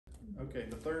Okay,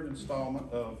 the third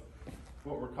installment of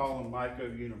what we're calling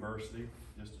MYCO University,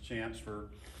 just a chance for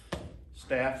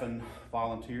staff and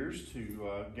volunteers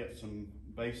to get some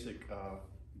basic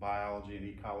biology and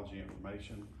ecology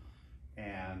information.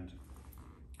 And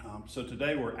so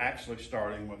today we're actually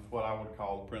starting with what I would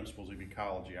call the principles of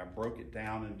ecology. I broke it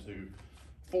down into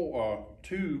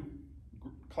two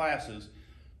classes,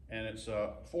 and it's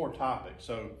 4 topics.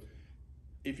 So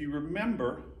if you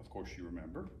remember, of course you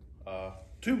remember,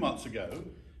 2 months ago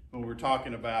when we were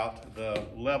talking about the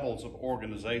levels of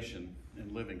organization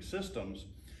in living systems,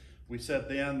 we said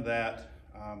then that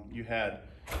you had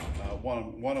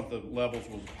one of the levels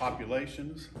was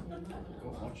populations.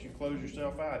 Well, once you close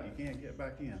yourself out, you can't get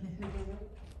back in.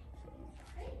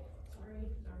 So, Sorry.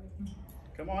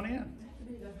 come on in.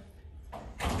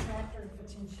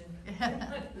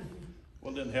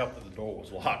 Well, it didn't help that the door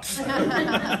was locked.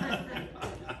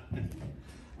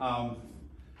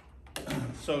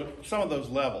 So some of those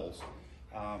levels,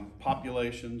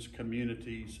 populations,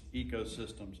 communities,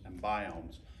 ecosystems, and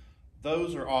biomes,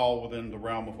 those are all within the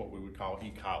realm of what we would call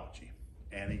ecology.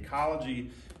 And ecology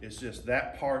is just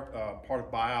that part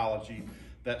of biology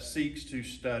that seeks to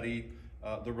study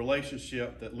the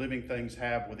relationship that living things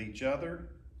have with each other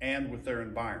and with their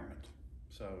environment.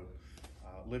 So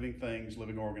living things,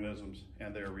 living organisms,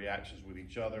 and their reactions with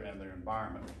each other and their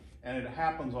environment. And it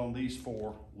happens on these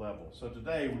 4 levels. So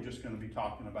today we're just going to be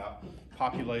talking about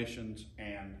populations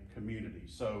and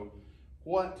communities. So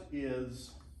what is,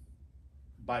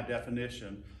 by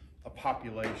definition, a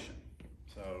population?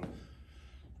 So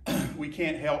we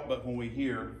can't help but when we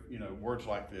hear, words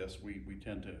like this, we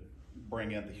tend to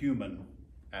bring in the human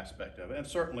aspect of it. And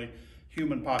certainly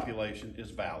human population is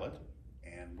valid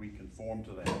and we conform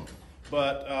to that.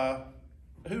 But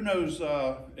who knows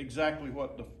exactly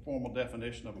what the formal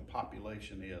definition of a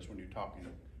population is when you're talking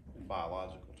in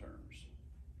biological terms?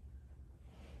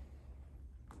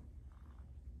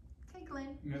 Okay,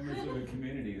 Glenn. Members of a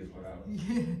community is what I was.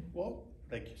 Well,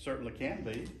 they certainly can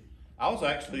be. I was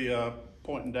actually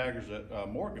pointing daggers at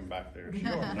Morgan back there. She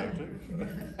ought to know too.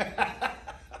 I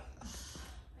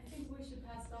think we should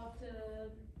pass it off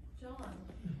to John.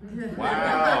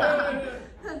 Wow.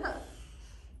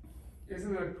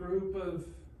 Isn't it a group of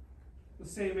the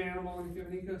same animal in a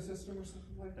given ecosystem or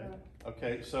something like that?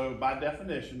 Okay, so by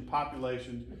definition,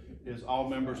 population is all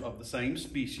members of the same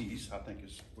species, I think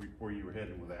is where you were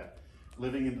heading with that,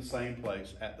 living in the same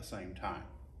place at the same time.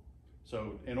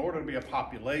 So in order to be a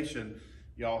population,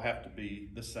 you all have to be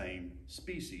the same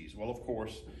species. Well, of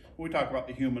course, when we talk about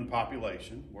the human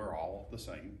population, we're all the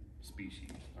same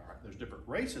species. All right, there's different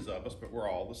races of us, but we're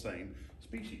all the same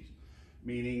species.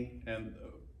 Meaning, and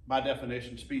by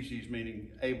definition, species meaning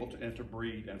able to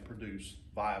interbreed and produce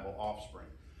viable offspring.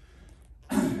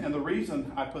 And the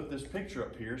reason I put this picture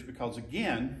up here is because,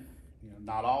 again,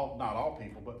 not all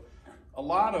people, but a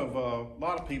lot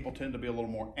of people tend to be a little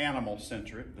more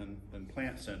animal-centric than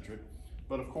plant-centric.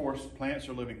 But of course, plants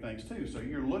are living things too. So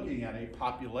you're looking at a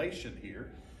population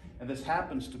here, and this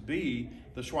happens to be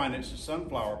the Schweinitzer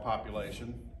sunflower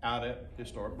population out at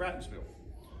historic Brattonsville.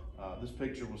 This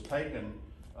picture was taken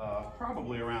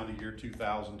probably around the year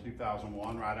 2000,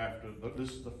 2001, right after, this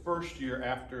is the first year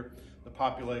after the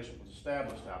population was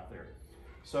established out there.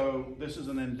 So this is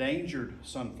an endangered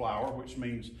sunflower, which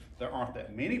means there aren't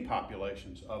that many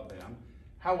populations of them.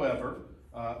 However,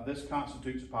 this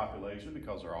constitutes a population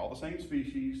because they're all the same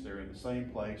species, they're in the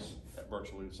same place at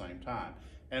virtually the same time.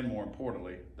 And more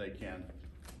importantly, they can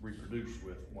reproduce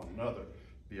with one another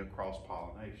via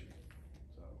cross-pollination.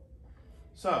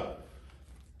 So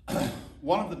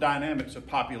one of the dynamics of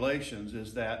populations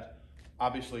is that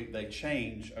obviously they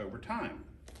change over time.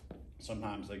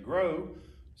 Sometimes they grow,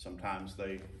 sometimes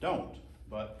they don't,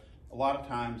 but a lot of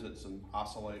times it's an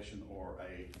oscillation or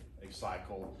a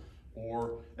cycle,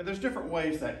 and there's different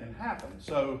ways that can happen.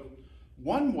 So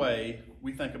one way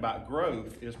we think about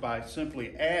growth is by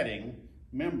simply adding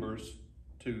members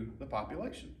to the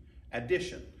population,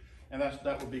 addition, and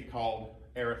that would be called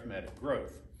arithmetic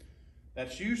growth.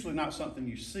 That's usually not something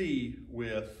you see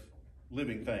with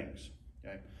living things,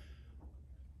 okay?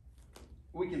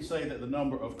 We can say that the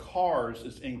number of cars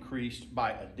is increased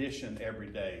by addition every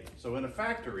day. So in a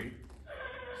factory,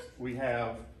 we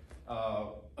have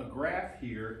a graph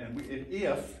here, and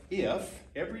if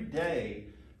every day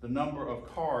the number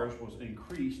of cars was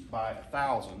increased by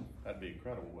 1,000, that'd be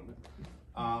incredible, wouldn't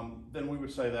it? Then we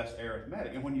would say that's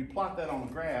arithmetic. And when you plot that on a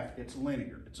graph, it's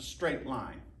linear. It's a straight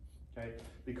line, okay?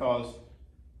 Because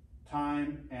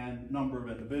time and number of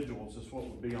individuals is what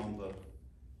would be on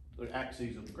the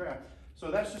axes of the graph. So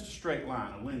that's just a straight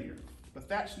line, a linear. But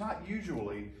that's not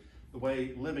usually the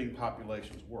way living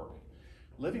populations work.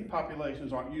 living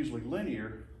populations aren't usually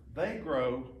linear, they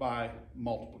grow by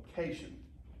multiplication.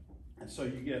 And so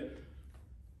you get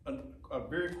a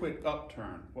very quick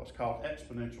upturn, what's called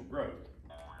exponential growth.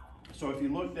 So if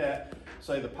you looked at,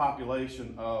 say, the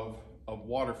population of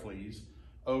water fleas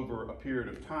over a period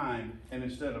of time, and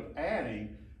instead of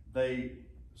adding, they,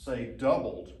 say,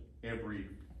 doubled every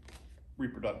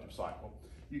reproductive cycle,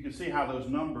 you can see how those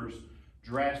numbers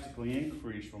drastically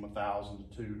increase from 1,000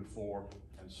 to 2 to 4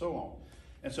 and so on.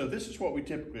 And so this is what we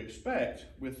typically expect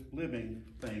with living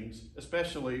things,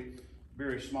 especially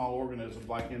very small organisms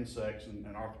like insects and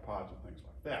arthropods and things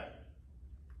like that.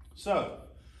 So,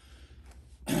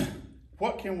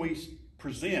 what can we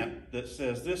present that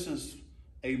says this is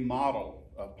a model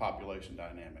of population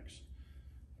dynamics?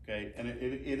 Okay, and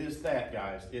it is that,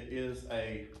 guys. It is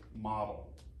a model.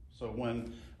 So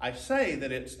when I say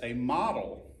that it's a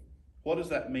model, what does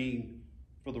that mean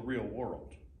for the real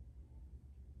world?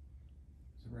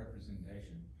 It's a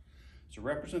representation. It's a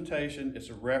representation, it's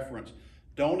a reference.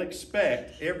 Don't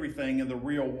expect everything in the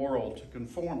real world to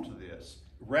conform to this.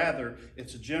 Rather,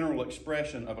 it's a general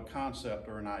expression of a concept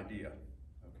or an idea,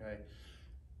 okay?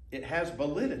 It has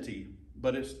validity,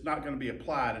 but it's not going to be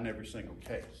applied in every single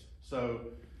case. So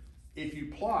if you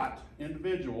plot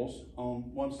individuals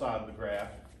on one side of the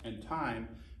graph and time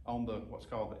on the what's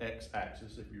called the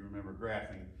x-axis, if you remember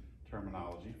graphing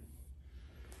terminology,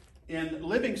 in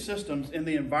living systems in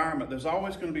the environment, there's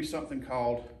always going to be something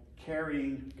called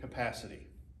carrying capacity.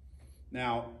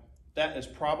 Now, that is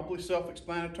probably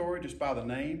self-explanatory just by the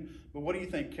name, but what do you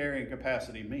think carrying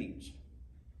capacity means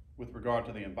with regard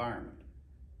to the environment?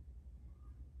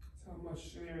 It's how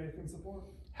much an area can support.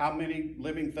 How many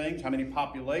living things, how many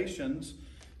populations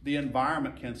the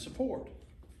environment can support.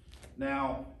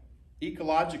 Now,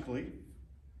 ecologically,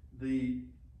 the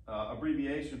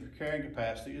abbreviation for carrying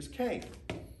capacity is K.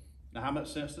 Now, how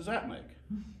much sense does that make?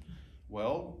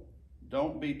 Well,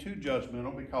 don't be too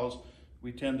judgmental, because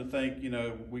we tend to think, you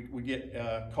know, we get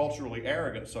culturally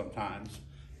arrogant sometimes.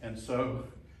 And so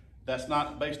that's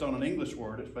not based on an English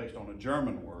word, it's based on a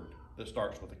German word that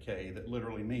starts with a K that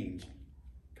literally means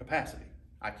capacity.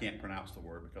 I can't pronounce the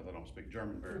word because I don't speak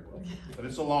German very well, but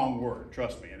it's a long word,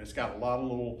 trust me, and it's got a lot of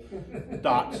little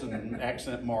dots and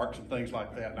accent marks and things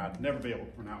like that, and I'd never be able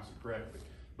to pronounce it correctly.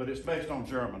 But it's based on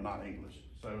German, not English.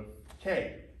 So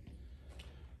K.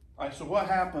 All right, so what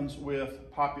happens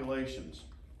with populations?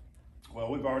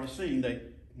 Well, we've already seen that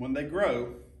when they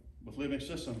grow with living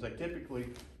systems, they typically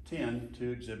tend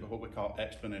to exhibit what we call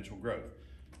exponential growth,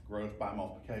 growth by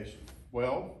multiplication.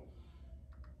 Well,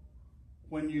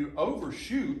 when you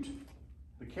overshoot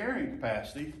the carrying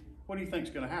capacity, what do you think is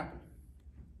going to happen?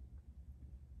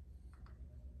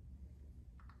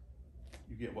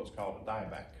 You get what's called a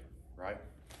dieback, right?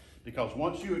 Because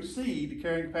once you exceed the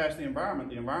carrying capacity of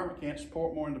the environment can't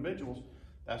support more individuals,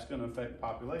 that's going to affect the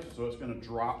population. So it's going to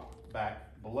drop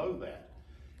back below that.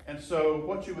 And so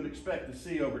what you would expect to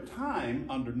see over time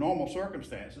under normal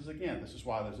circumstances, again, this is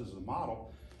why this is a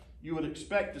model, you would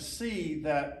expect to see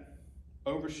that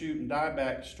overshoot and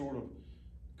dieback sort of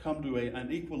come to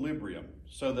an equilibrium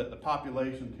so that the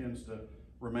population tends to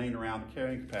remain around the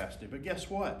carrying capacity. But guess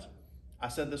what? I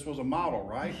said this was a model,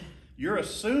 right? You're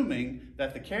assuming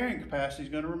that the carrying capacity is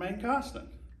going to remain constant.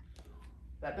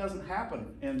 That doesn't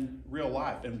happen in real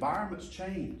life. Environments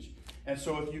change. And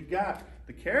so if you've got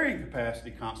the carrying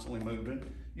capacity constantly moving,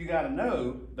 you got to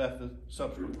know that the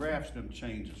subsequent graph is going to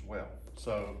change as well.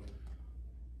 So,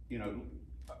 you know,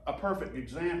 a perfect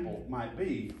example might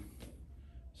be,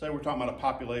 say we're talking about a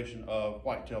population of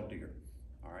white-tailed deer,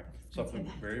 all right?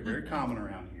 Something very, very common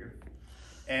around here.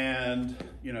 And,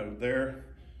 you know, they're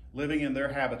living in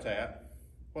their habitat.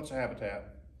 What's a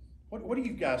habitat? What do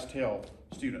you guys tell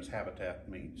students habitat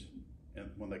means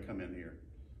when they come in here?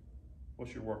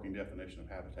 What's your working definition of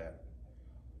habitat?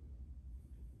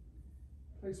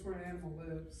 Place where an animal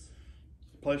lives.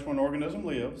 Place where an organism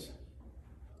lives.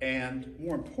 And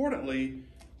more importantly,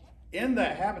 in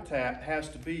that habitat has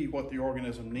to be what the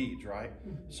organism needs, right?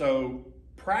 So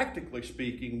practically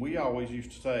speaking, we always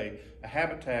used to say a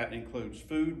habitat includes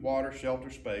food, water, shelter,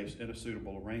 space, and a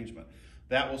suitable arrangement.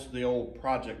 That was the old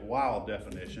Project Wild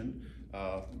definition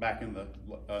back in the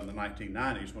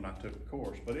 1990s when I took the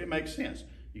course, but it makes sense.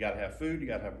 You got to have food, you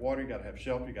got to have water, you got to have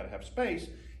shelter, you got to have space,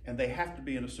 and they have to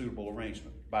be in a suitable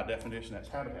arrangement. By definition, that's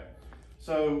habitat.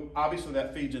 So obviously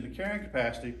that feeds into carrying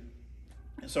capacity.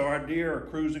 And so our deer are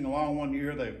cruising along one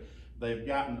year. They've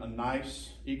gotten a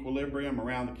nice equilibrium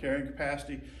around the carrying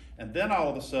capacity, and then all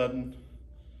of a sudden,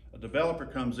 a developer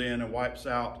comes in and wipes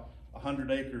out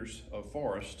 100 acres of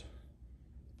forest,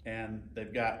 and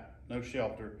they've got no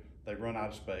shelter. They've run out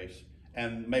of space,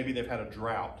 and maybe they've had a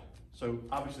drought So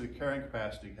obviously the carrying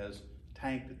capacity has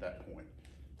tanked at that point.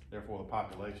 Therefore the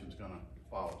population is gonna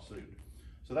follow suit.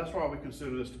 So that's why we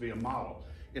consider this to be a model.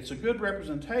 It's a good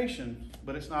representation,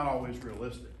 but it's not always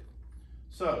realistic.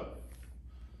 So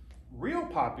real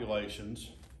populations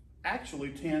actually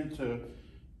tend to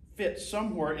fit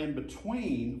somewhere in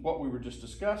between what we were just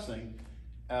discussing,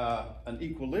 an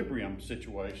equilibrium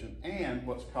situation and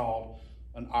what's called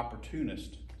an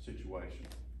opportunist situation.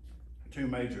 Two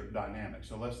major dynamics.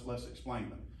 So let's explain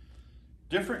them.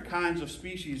 Different kinds of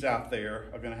species out there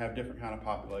are going to have different kind of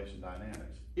population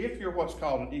dynamics. If you're what's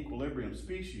called an equilibrium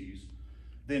species,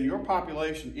 then your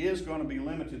population is going to be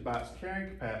limited by its carrying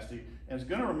capacity and is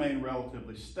going to remain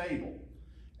relatively stable.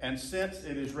 And since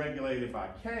it is regulated by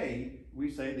K,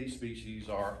 we say these species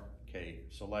are K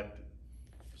selected.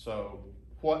 So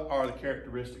what are the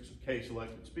characteristics of K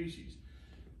selected species?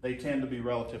 They tend to be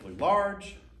relatively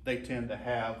large. They tend to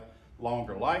have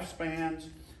longer lifespans.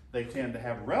 They tend to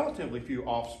have relatively few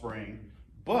offspring,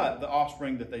 but the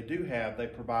offspring that they do have, they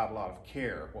provide a lot of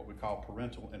care, what we call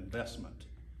parental investment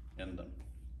in them.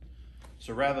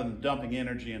 So rather than dumping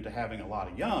energy into having a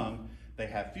lot of young, they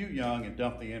have few young and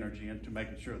dump the energy into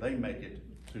making sure they make it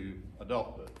to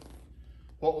adulthood.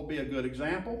 What will be a good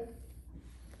example?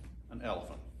 An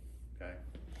elephant, okay?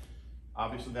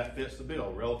 Obviously that fits the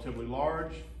bill. Relatively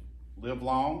large, live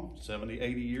long, 70,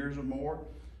 80 years or more.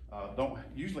 Don't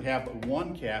usually have but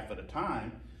one calf at a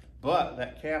time, but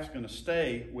that calf's going to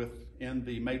stay within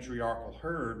the matriarchal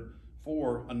herd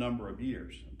for a number of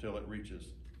years until it reaches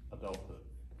adulthood.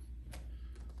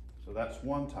 So that's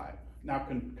one type. Now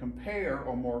compare,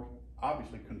 or more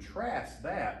obviously contrast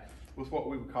that with what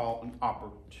we would call an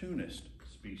opportunist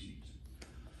species.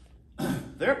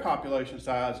 Their population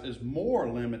size is more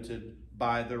limited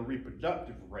by their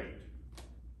reproductive rate.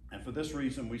 And for this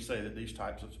reason, we say that these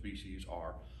types of species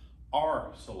are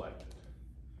selected.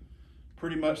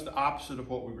 Pretty much the opposite of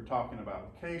what we were talking about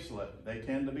with K-selected. They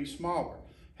tend to be smaller,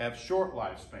 have short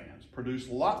lifespans, produce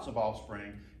lots of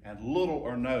offspring, and little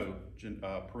or no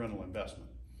parental investment.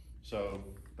 So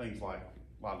things like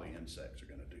a lot of the insects are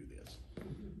going to do this.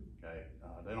 Okay,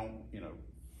 they don't,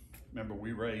 remember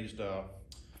we raised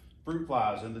fruit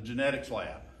flies in the genetics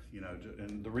lab,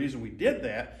 and the reason we did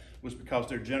that was because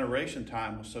their generation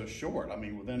time was so short. I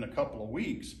mean, within a couple of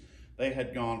weeks, they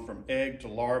had gone from egg to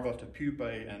larva to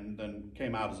pupae and then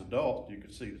came out as adults. You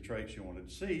could see the traits you wanted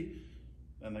to see.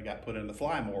 Then they got put in the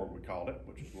fly morgue, we called it,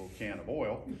 which is a little can of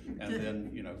oil. And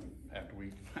then, after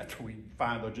we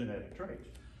find those genetic traits.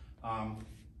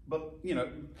 But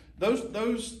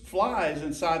those flies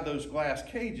inside those glass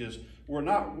cages were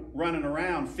not running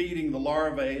around feeding the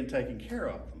larvae and taking care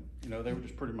of them. They were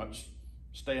just pretty much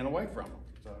staying away from them.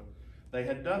 So they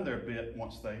had done their bit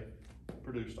once they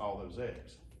produced all those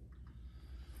eggs.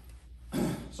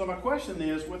 So my question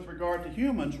is, with regard to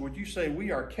humans, would you say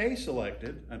we are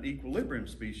K-selected, an equilibrium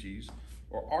species,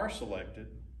 or R-selected,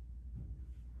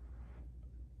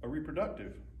 a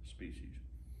reproductive species?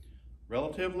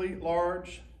 Relatively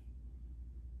large,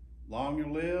 longer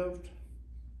lived,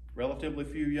 relatively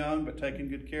few young, but taking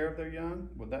good care of their young.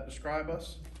 Would that describe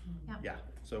us? Yep. Yeah.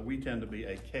 So we tend to be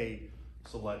a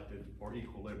K-selected or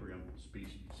equilibrium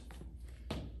species.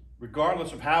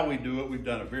 Regardless of how we do it, we've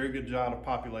done a very good job of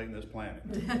populating this planet.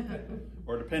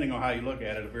 Or depending on how you look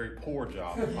at it, a very poor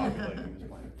job of populating this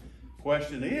planet.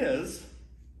 Question is,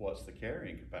 what's the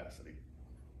carrying capacity?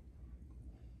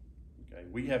 Okay,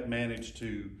 we have managed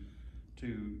to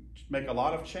make a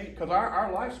lot of change, because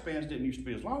our lifespans didn't used to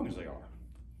be as long as they are.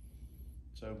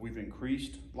 So we've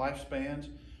increased lifespans.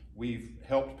 We've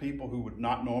helped people who would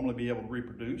not normally be able to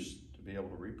reproduce to be able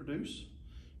to reproduce.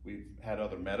 We've had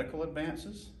other medical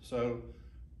advances. So,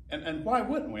 and why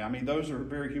wouldn't we? I mean, those are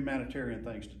very humanitarian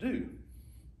things to do.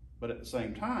 But at the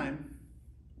same time,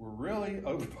 we're really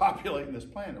overpopulating this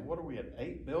planet. What are we at,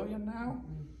 8 billion now?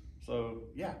 So,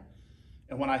 yeah.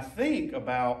 And when I think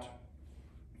about,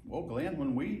 well, Glenn,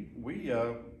 when we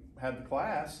had the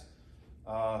class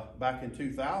back in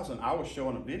 2000, I was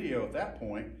showing a video at that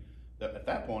point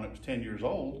it was 10 years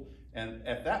old. And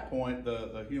at that point,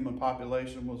 the human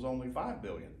population was only 5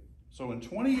 billion. So in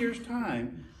 20 years'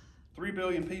 time, 3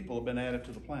 billion people have been added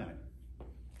to the planet.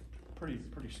 Pretty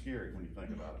scary when you think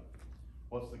about it.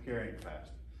 What's the carrying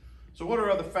capacity? So what are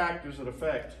other factors that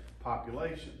affect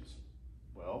populations?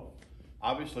 Well,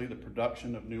 obviously the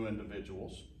production of new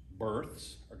individuals,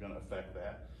 births are going to affect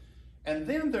that. And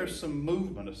then there's some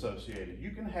movement associated.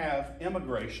 You can have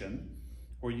immigration,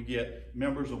 where you get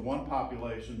members of one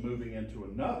population moving into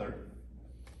another.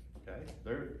 Okay,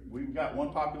 we've got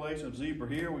one population of zebra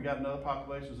here, we got another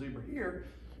population of zebra here,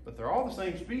 but they're all the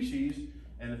same species,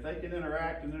 and if they can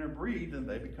interact and interbreed, then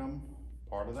they become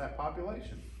part of that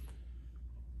population.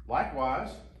 Likewise,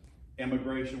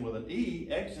 immigration with an E,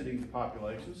 exiting the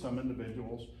population, some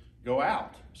individuals go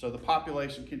out. So the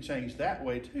population can change that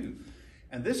way too.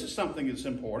 And this is something that's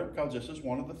important because this is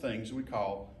one of the things we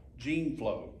call gene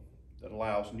flow that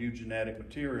allows new genetic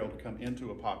material to come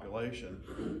into a population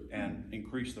and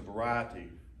increase the variety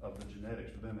of the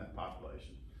genetics within that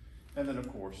population. And then,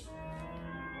 of course,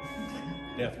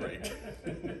 death rate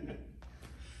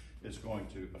is going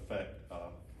to affect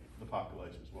the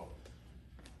population as well.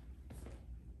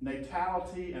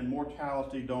 Natality and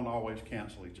mortality don't always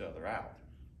cancel each other out,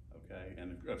 okay?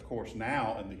 And of course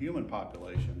now in the human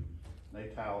population,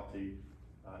 natality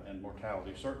and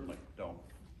mortality certainly don't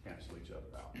cancel each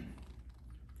other out.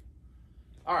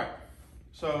 All right,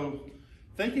 so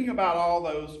thinking about all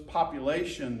those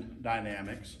population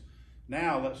dynamics,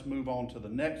 now let's move on to the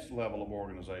next level of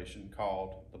organization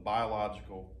called the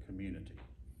biological community.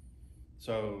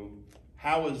 So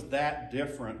how is that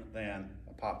different than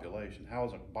a population? How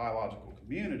is a biological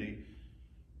community,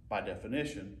 by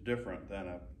definition, different than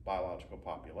a biological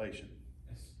population?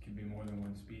 This can be more than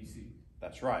one species.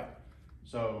 That's right.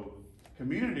 So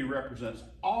community represents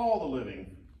all the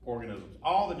living organisms,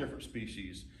 all the different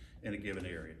species in a given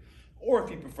area. Or if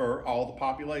you prefer, all the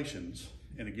populations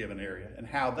in a given area and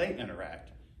how they interact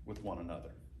with one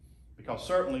another. Because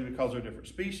certainly because they're different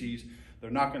species, they're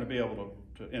not going to be able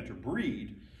to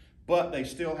interbreed, but they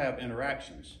still have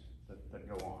interactions that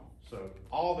go on. So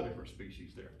all the different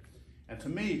species there. And to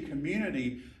me,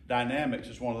 community dynamics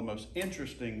is one of the most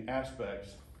interesting aspects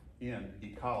in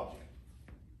ecology.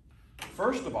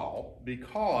 First of all,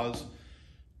 because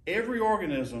every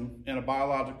organism in a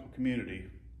biological community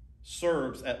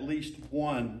serves at least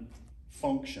one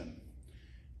function.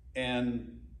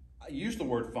 And I use the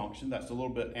word function, that's a little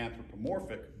bit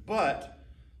anthropomorphic, but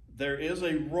there is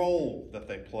a role that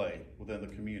they play within the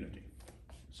community,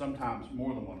 sometimes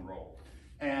more than one role.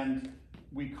 And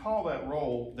we call that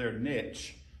role their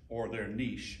niche, or their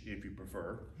niche, if you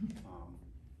prefer.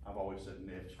 I've always said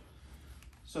niche.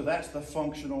 So that's the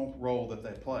functional role that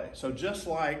they play. So just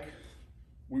like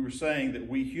we were saying that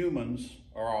we humans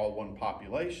are all one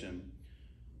population,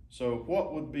 so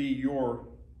what would be your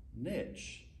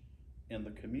niche in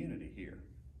the community here?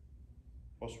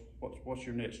 What's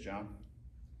your niche, John?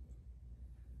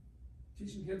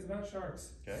 Teaching kids about sharks.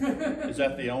 Okay. Is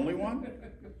that the only one?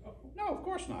 No, of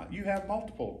course not. You have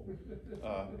multiple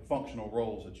functional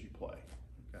roles that you play.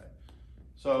 Okay.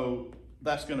 So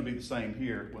that's going to be the same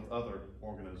here with other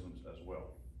organisms as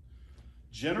well.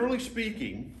 Generally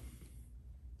speaking,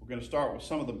 we're going to start with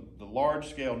some of the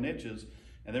large-scale niches,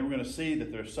 and then we're going to see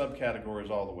that there's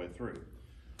subcategories all the way through.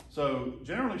 So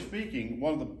generally speaking,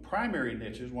 one of the primary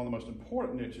niches, one of the most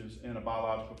important niches in a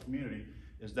biological community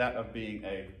is that of being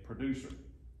a producer.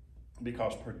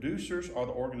 Because producers are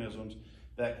the organisms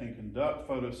that can conduct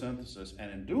photosynthesis,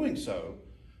 and in doing so,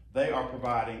 they are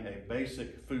providing a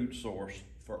basic food source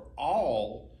for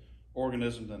all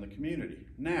organisms in the community.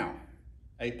 Now,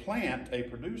 a plant, a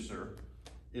producer,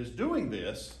 is doing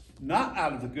this not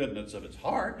out of the goodness of its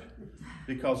heart,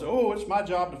 because, oh, it's my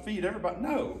job to feed everybody.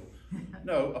 No,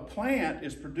 no, a plant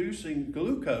is producing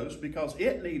glucose because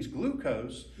it needs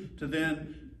glucose to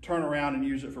then turn around and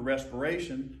use it for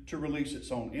respiration to release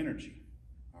its own energy.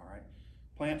 All right.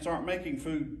 Plants aren't making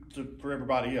food for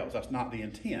everybody else. That's not the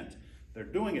intent. They're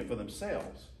doing it for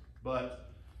themselves.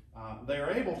 But they're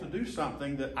able to do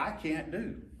something that I can't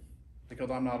do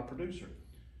because I'm not a producer.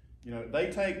 You know,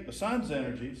 they take the sun's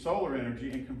energy, solar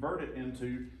energy, and convert it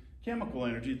into chemical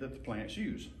energy that the plants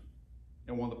use.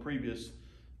 In one of the previous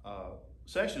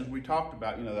sessions, we talked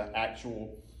about, you know, the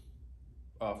actual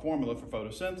formula for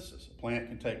photosynthesis. A plant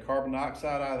can take carbon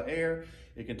dioxide out of the air,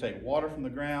 it can take water from the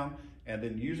ground, and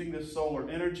then using this solar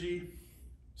energy,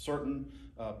 certain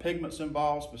pigments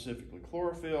involved, specifically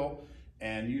chlorophyll,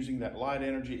 and using that light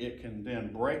energy, it can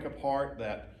then break apart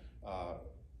that,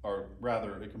 or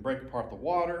rather, it can break apart the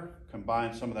water,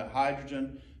 combine some of that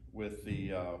hydrogen with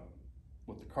the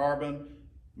carbon,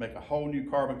 make a whole new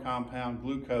carbon compound,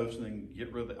 glucose, and then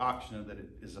get rid of the oxygen that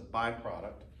is a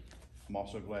byproduct. I'm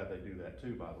also glad they do that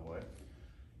too, by the way.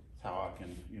 It's how I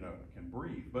can, you know, can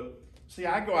breathe. But see,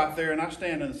 I go out there and I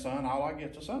stand in the sun, all I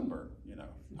get is a sunburn, you know.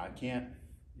 I can't,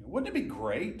 you know, wouldn't it be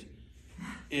great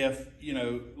if, you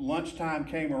know, lunchtime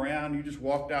came around, you just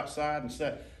walked outside and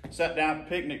sat down at the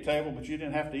picnic table, but you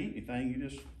didn't have to eat anything. You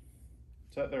just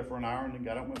sat there for an hour and then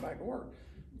got up and went back to work.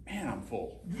 Man, I'm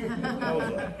full. That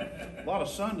was a lot of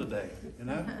sun today, you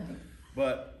know.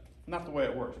 But not the way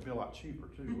it works. It'd be a lot cheaper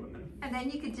too, wouldn't it? And then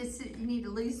you could you need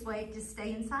to lose weight, just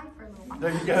stay inside for a little while.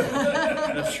 There you go.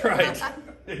 That's right.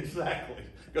 Exactly.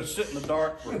 Go sit in the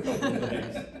dark for a couple of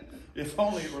days. If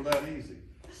only it were that easy.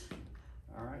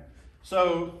 All right.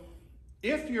 So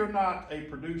if you're not a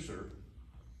producer,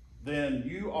 then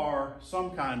you are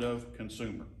some kind of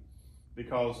consumer,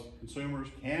 because consumers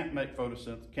can't make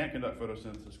photosynthesis, can't conduct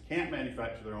photosynthesis, can't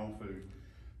manufacture their own food.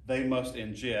 They must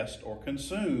ingest or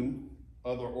consume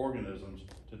other organisms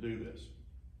to do this.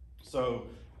 So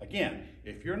again,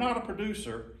 if you're not a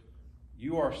producer,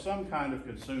 you are some kind of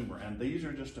consumer, and these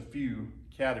are just a few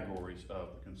categories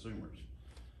of consumers.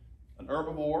 An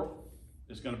herbivore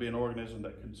is going to be an organism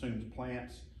that consumes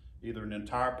plants, either an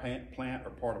entire plant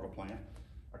or part of a plant.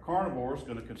 A carnivore is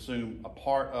going to consume a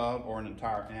part of or an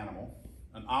entire animal.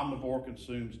 An omnivore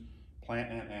consumes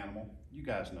plant and animal. You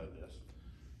guys know this.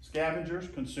 Scavengers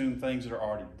consume things that are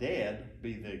already dead,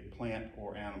 be they plant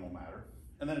or animal matter.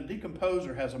 And then a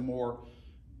decomposer has a more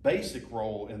basic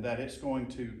role in that it's going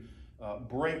to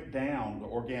break down the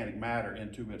organic matter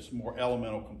into its more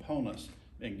elemental components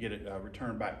and get it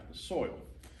returned back to the soil.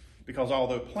 Because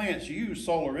although plants use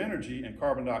solar energy and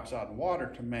carbon dioxide and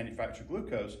water to manufacture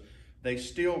glucose, they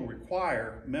still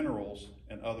require minerals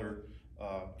and other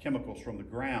chemicals from the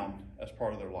ground as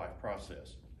part of their life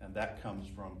process. And that comes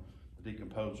from the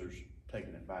decomposers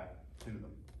taking it back to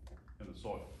them in the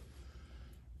soil.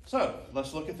 So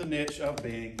let's look at the niche of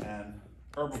being an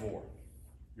herbivore.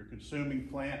 You're consuming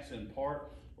plants in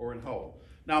part or in whole.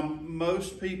 Now,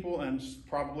 most people, and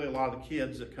probably a lot of the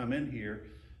kids that come in here,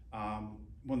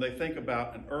 when they think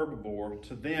about an herbivore,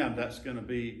 to them that's going to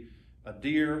be a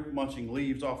deer munching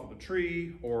leaves off of a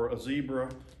tree or a zebra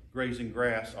grazing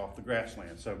grass off the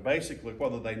grassland. So basically,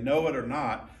 whether they know it or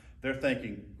not, they're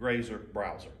thinking grazer,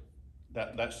 browser.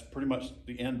 That's pretty much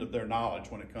the end of their knowledge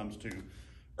when it comes to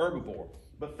herbivore.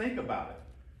 But think about it.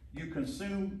 You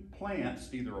consume plants,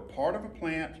 either a part of a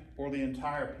plant or the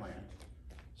entire plant.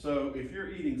 So if you're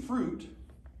eating fruit,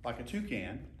 like a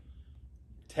toucan,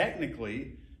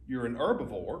 technically you're an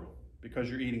herbivore because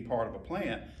you're eating part of a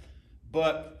plant.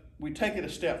 But we take it a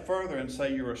step further and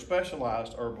say you're a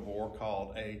specialized herbivore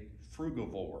called a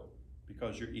frugivore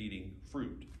because you're eating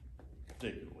fruit,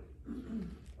 particularly.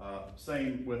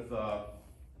 Same with the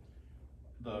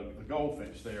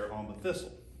goldfinch there on the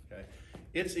thistle. Okay,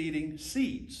 it's eating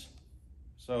seeds,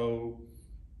 so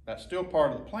that's still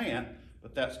part of the plant,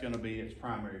 but that's going to be its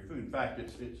primary food. In fact,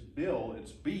 its bill,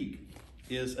 its beak,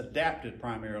 is adapted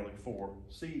primarily for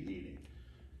seed eating.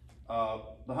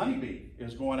 The honeybee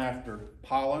is going after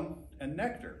pollen and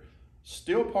nectar,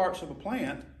 still parts of a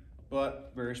plant,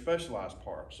 but very specialized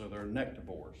parts, so they're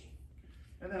nectivores.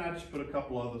 And then I just put a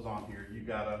couple others on here. You've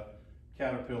got a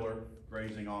caterpillar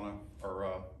grazing on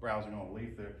browsing on a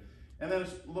leaf there. And then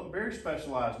it's a very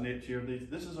specialized niche here.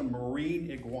 This is a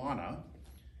marine iguana,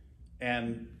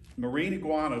 and marine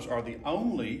iguanas are the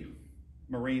only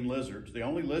marine lizards, the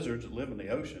only lizards that live in the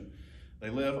ocean. They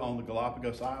live on the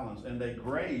Galapagos Islands, and they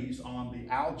graze on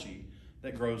the algae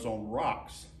that grows on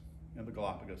rocks in the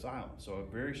Galapagos Islands. So a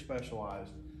very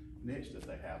specialized niche that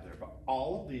they have there. But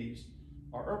all of these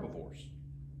are herbivores.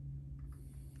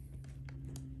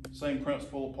 Same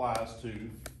principle applies to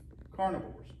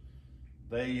carnivores.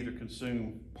 They either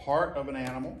consume part of an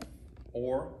animal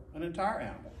or an entire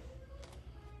animal.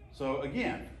 So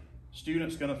again,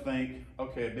 students going to think,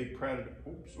 okay, a big predator,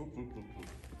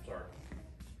 sorry.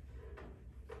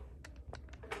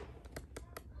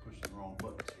 Pushing the wrong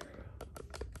buttons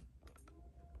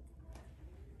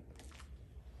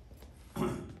here.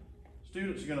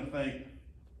 Students are going to think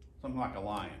something like a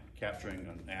lion capturing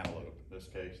an antelope, in this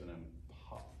case, and then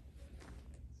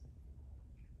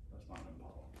that's not an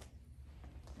impala.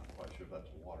 I'm not quite sure if that's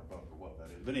a water buck or what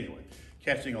that is. But anyway,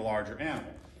 catching a larger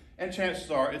animal. And chances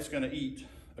are it's going to eat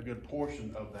a good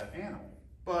portion of that animal.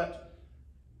 But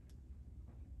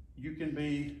you can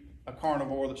be a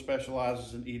carnivore that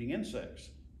specializes in eating insects,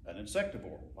 an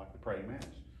insectivore, like the praying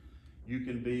mantis. You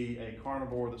can be a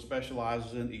carnivore that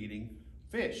specializes in eating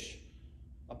fish,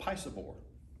 a piscivore.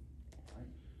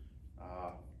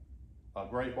 Right? A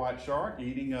great white shark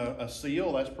eating a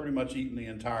seal, that's pretty much eating the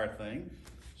entire thing.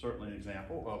 Certainly an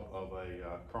example of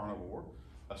a carnivore.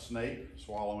 A snake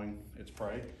swallowing its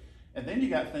prey. And then you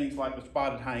got things like the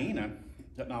spotted hyena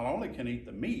that not only can eat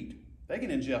the meat, they can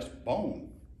ingest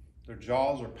bone. Their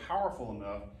jaws are powerful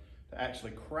enough to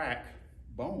actually crack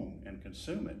bone and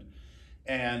consume it.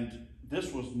 And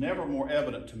this was never more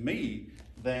evident to me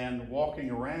than walking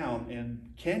around in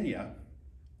Kenya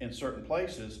in certain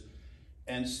places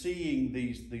and seeing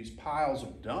these piles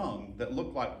of dung that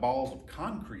look like balls of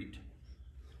concrete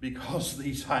because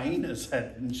these hyenas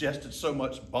had ingested so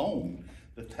much bone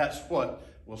that that's what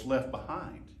was left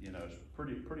behind. You know, it's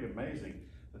pretty amazing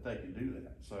that they can do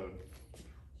that. So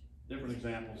different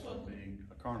examples of being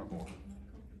a carnivore.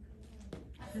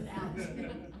 I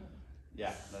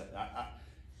Yeah,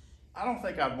 I don't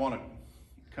think I'd want to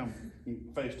come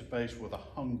face to face with a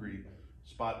hungry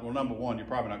spot. Well, number one, you're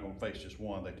probably not going to face just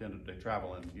one. They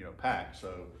travel in, you know, packs.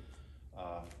 So,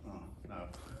 no.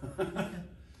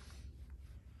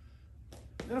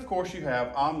 Then of course you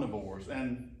have omnivores,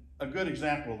 and a good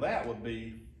example of that would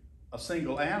be a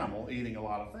single animal eating a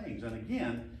lot of things. And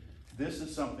again, this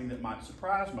is something that might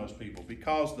surprise most people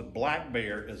because the black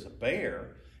bear is a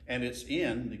bear and it's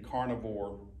in the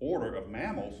carnivore order of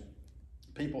mammals.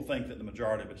 People think that the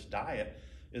majority of its diet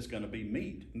is going to be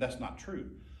meat, and that's not true.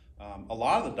 A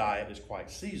lot of the diet is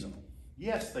quite seasonal.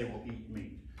 Yes, they will eat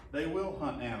meat. They will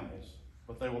hunt animals,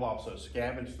 but they will also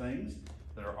scavenge things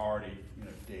that are already, you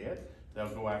know, dead. They'll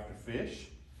go after fish.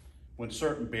 When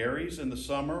certain berries in the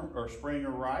summer or spring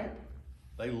are ripe,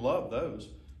 they love those.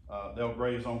 They'll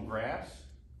graze on grass.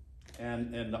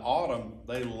 And in the autumn,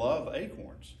 they love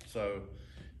acorns. So,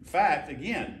 in fact,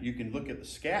 again, you can look at the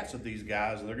scats of these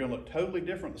guys, and they're going to look totally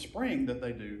different in the spring than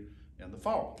they do in the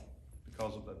fall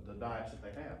because of the diets that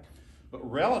they have. But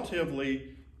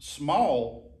relatively a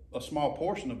small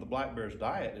portion of the black bear's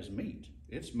diet is meat.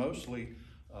 It's mostly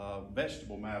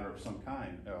vegetable matter of some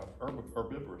kind,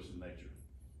 herbivorous in nature.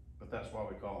 But that's why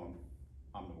we call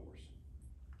them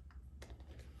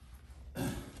omnivores.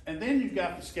 And then you've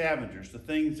got the scavengers, the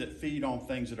things that feed on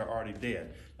things that are already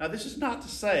dead. Now, this is not to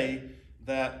say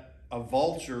that a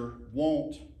vulture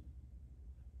won't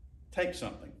take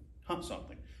something, hunt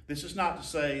something. This is not to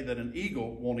say that an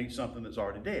eagle won't eat something that's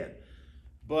already dead.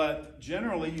 But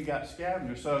generally, you got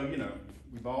scavengers. So, you know,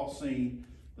 we've all seen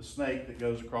the snake that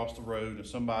goes across the road and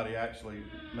somebody actually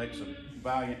makes a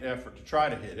valiant effort to try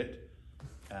to hit it.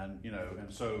 And, you know,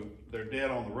 and so they're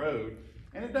dead on the road.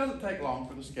 And it doesn't take long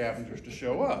for the scavengers to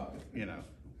show up, you know.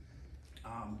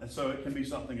 And so it can be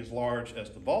something as large as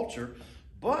the vulture.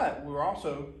 But we're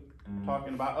also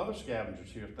talking about other scavengers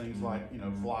here, things like, you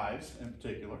know, flies in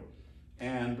particular.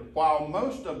 And while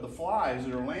most of the flies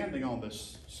that are landing on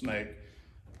this snake,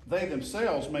 they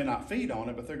themselves may not feed on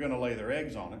it, but they're going to lay their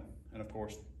eggs on it. And of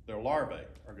course, their larvae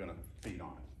are going to feed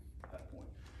on it at that point.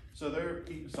 So they're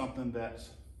eating something that's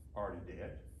already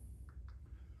dead.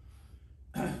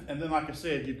 And then, like I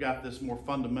said, you've got this more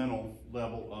fundamental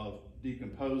level of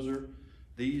decomposer.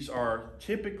 These are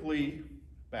typically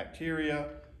bacteria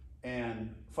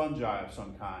and fungi of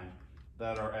some kind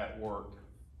that are at work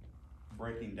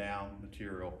breaking down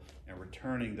material and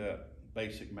returning the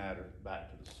basic matter back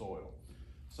to the soil.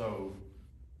 So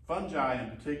fungi in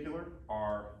particular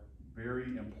are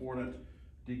very important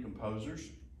decomposers.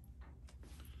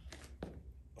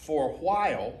 For a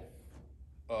while,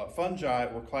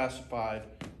 fungi were classified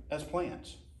as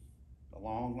plants a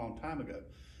long, long time ago.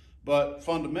 But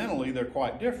fundamentally, they're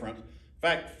quite different. In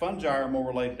fact, fungi are more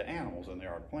related to animals than they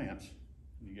are to plants,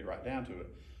 when you get right down to it.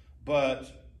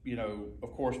 But, you know,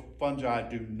 of course, fungi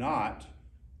do not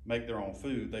make their own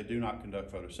food. They do not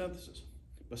conduct photosynthesis.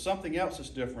 But something else is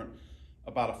different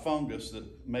about a fungus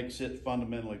that makes it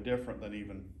fundamentally different than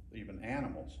even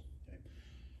animals. Okay?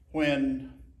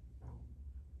 When,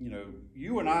 you know,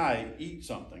 you and I eat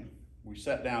something, we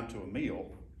sat down to a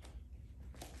meal,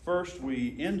 first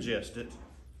we ingest it,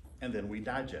 and then we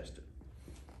digest it.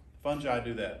 Fungi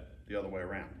do that the other way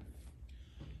around.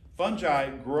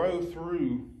 Fungi grow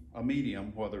through a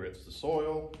medium, whether it's the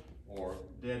soil or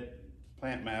dead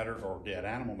plant matter or dead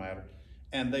animal matter,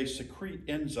 and they secrete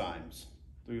enzymes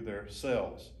through their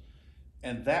cells.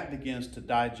 And that begins to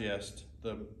digest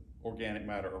the organic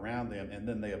matter around them, and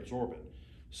then they absorb it.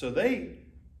 So they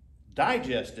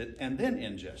digest it and then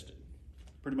ingest it.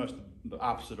 Pretty much the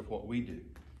opposite of what we do.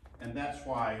 And that's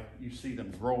why you see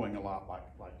them growing a lot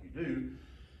like you do.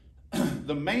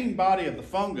 The main body of the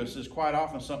fungus is quite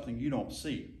often something you don't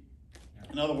see.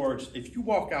 In other words, if you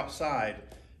walk outside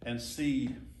and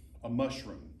see a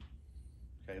mushroom,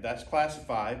 okay, that's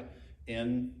classified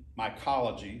in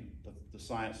mycology, the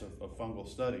science of fungal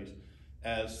studies,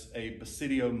 as a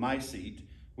basidiomycete,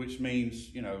 which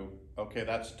means, you know, okay,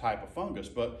 that's a type of fungus,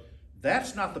 but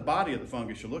that's not the body of the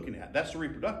fungus you're looking at. That's the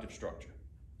reproductive structure.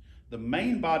 The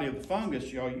main body of the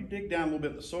fungus, y'all, you dig down a little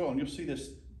bit in the soil and you'll see this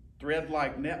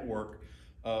thread-like network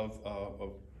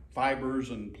of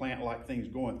fibers and plant-like things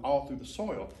going all through the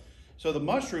soil. So the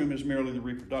mushroom is merely the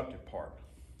reproductive part,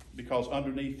 because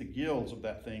underneath the gills of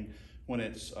that thing, when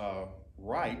it's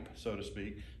ripe, so to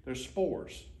speak, there's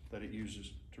spores that it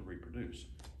uses to reproduce.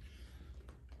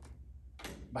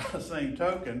 By the same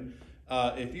token,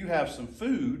 if you have some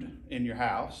food in your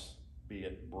house, be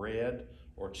it bread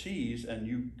or cheese, and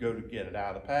you go to get it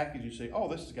out of the package, you say, oh,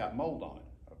 this has got mold on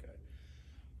it. Okay.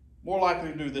 More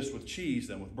likely to do this with cheese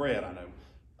than with bread, I know.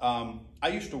 I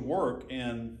used to work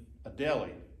in a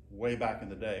deli way back in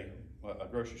the day, a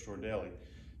grocery store deli,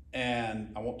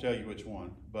 and I won't tell you which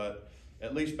one, but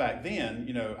at least back then,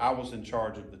 you know, I was in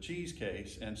charge of the cheese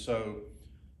case, and so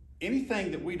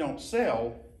anything that we don't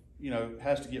sell, you know,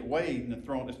 has to get weighed and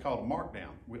thrown. It's called a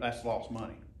markdown. That's lost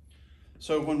money.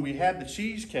 So when we had the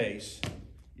cheese case,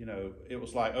 you know, it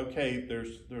was like, okay,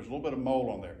 there's a little bit of mold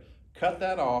on there. Cut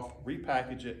that off,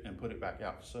 repackage it, and put it back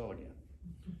out to sell again.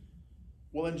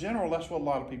 Well, in general, that's what a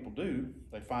lot of people do.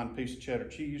 They find a piece of cheddar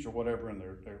cheese or whatever in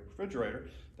their refrigerator.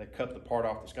 They cut the part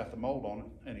off that's got the mold on it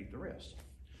and eat the rest.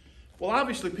 Well,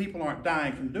 obviously, people aren't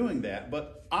dying from doing that,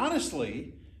 but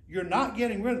honestly, you're not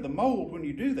getting rid of the mold when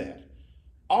you do that.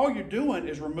 All you're doing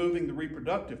is removing the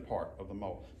reproductive part of the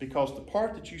mold, because the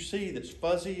part that you see that's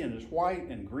fuzzy and is white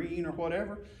and green or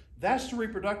whatever, that's the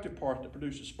reproductive part that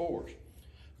produces spores.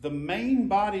 The main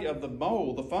body of the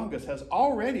mold, the fungus, has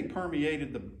already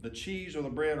permeated the cheese or the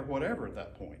bread or whatever at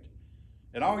that point.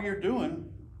 And all you're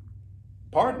doing,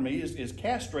 pardon me, is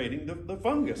castrating the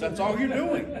fungus. That's all you're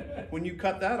doing when you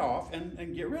cut that off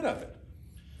and get rid of it.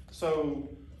 So,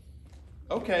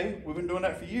 okay, we've been doing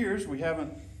that for years. We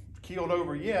haven't keeled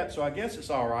over yet, so I guess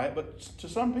it's all right. But to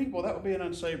some people, that would be an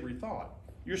unsavory thought.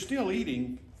 You're still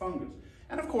eating fungus.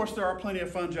 And of course, there are plenty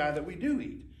of fungi that we do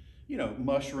eat. You know,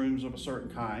 mushrooms of a certain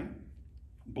kind,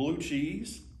 blue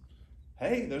cheese.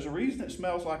 Hey, there's a reason it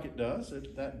smells like it does.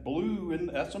 That blue, and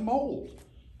that's a mold.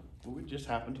 We just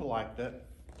happen to like that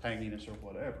tanginess or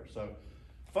whatever. So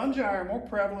fungi are more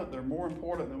prevalent. They're more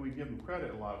important than we give them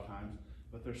credit a lot of times,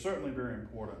 but they're certainly very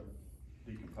important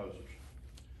decomposers.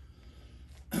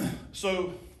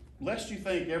 So lest you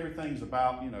think everything's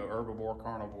about, you know, herbivore,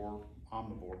 carnivore,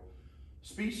 omnivore,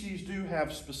 species do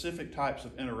have specific types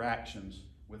of interactions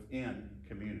within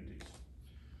communities.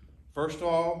 First of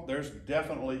all, there's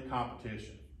definitely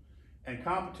competition. And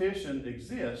competition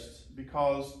exists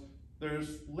because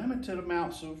there's limited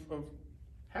amounts of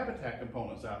habitat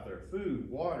components out there. Food,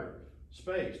 water,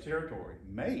 space, territory,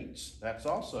 mates, that's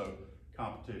also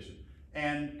competition.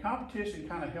 And competition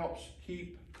kind of helps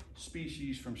keep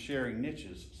species from sharing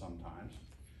niches sometimes.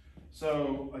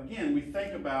 So again, we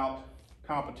think about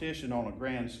competition on a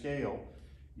grand scale.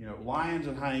 You know, lions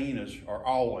and hyenas are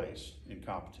always in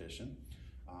competition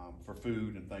for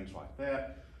food and things like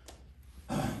that.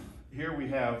 Here we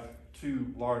have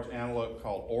two large antelope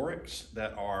called oryx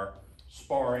that are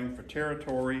sparring for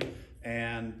territory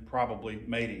and probably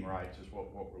mating rights is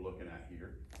what we're looking at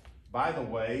here. By the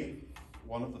way,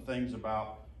 one of the things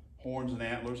about horns and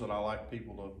antlers that I like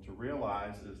people to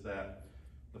realize is that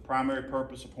the primary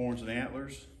purpose of horns and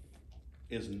antlers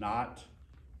is not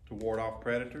to ward off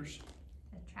predators.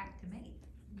 Attract a mate.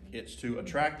 It's to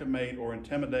attract a mate or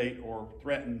intimidate or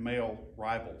threaten male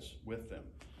rivals with them.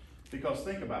 Because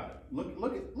think about it.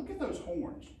 Look at those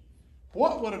horns.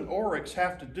 What would an oryx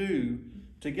have to do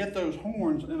to get those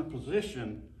horns in a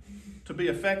position to be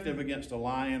effective against a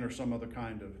lion or some other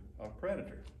kind of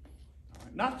predator? All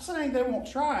right. Not saying they won't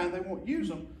try and they won't use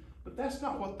them, but that's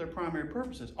not what their primary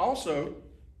purpose is. Also,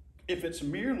 if it's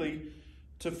merely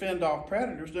to fend off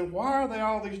predators, then why are they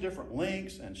all these different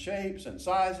lengths and shapes and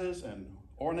sizes and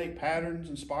ornate patterns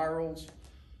and spirals?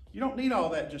 You don't need all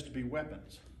that just to be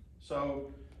weapons.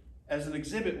 So, as an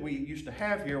exhibit we used to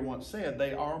have here once said,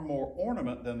 they are more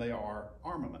ornament than they are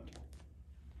armament.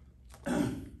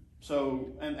 So,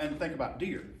 and think about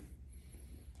deer.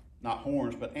 Not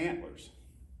horns, but antlers.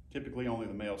 Typically only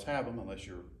the males have them unless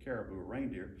you're caribou or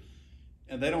reindeer.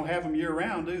 And they don't have them year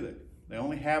round, do they? They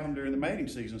only have them during the mating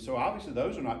season. So obviously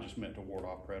those are not just meant to ward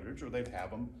off predators, or they'd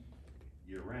have them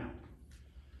year round.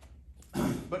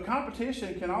 But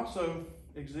competition can also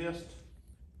exist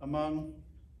among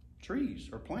trees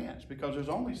or plants because there's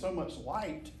only so much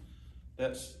light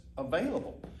that's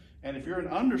available. And if you're an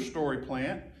understory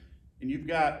plant and you've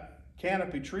got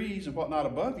canopy trees and whatnot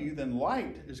above you, then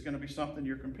light is going to be something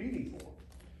you're competing for.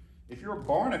 If you're a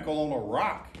barnacle on a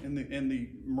rock in the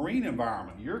marine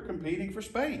environment, you're competing for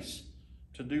space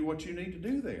to do what you need to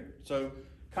do there. So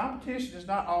competition is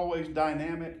not always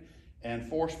dynamic and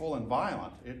forceful and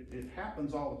violent. It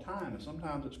happens all the time, and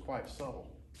sometimes it's quite subtle.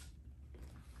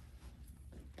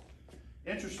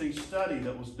 Interesting study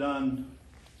that was done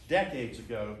decades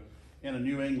ago in a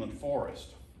New England forest.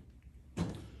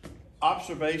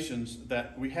 Observations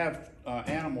that we have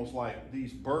animals like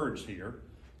these birds here.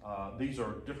 These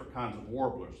are different kinds of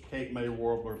warblers: Cape May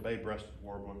warbler, bay-breasted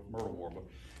warbler, myrtle warbler.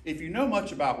 If you know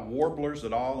much about warblers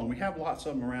at all, and we have lots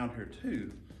of them around here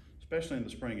too, especially in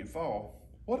the spring and fall,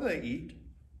 what do they eat?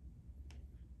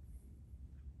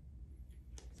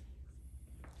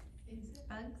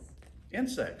 Bugs.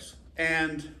 Insects.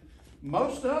 And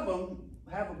most of them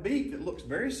have a beak that looks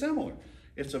very similar.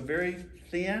 It's a very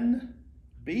thin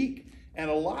beak, and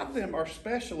a lot of them are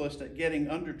specialists at getting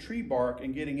under tree bark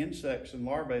and getting insects and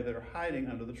larvae that are hiding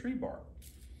under the tree bark.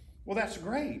 Well, that's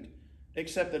great,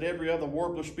 except that every other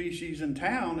warbler species in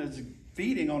town is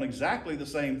feeding on exactly the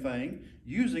same thing,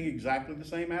 using exactly the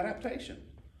same adaptation.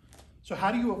 So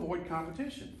how do you avoid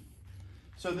competition?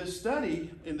 So this study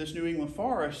in this New England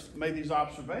forest made these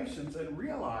observations and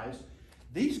realized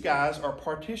these guys are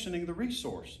partitioning the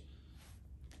resource.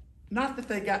 Not that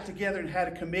they got together and had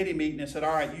a committee meeting and said,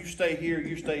 all right, you stay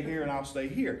here, and I'll stay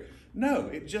here. No,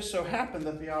 it just so happened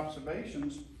that the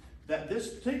observations that this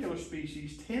particular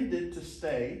species tended to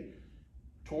stay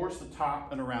towards the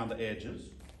top and around the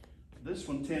edges. This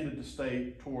one tended to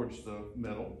stay towards the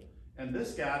middle. And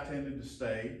this guy tended to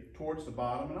stay towards the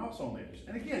bottom and also on the edge.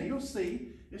 And again, you'll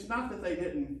see, it's not that they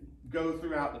didn't go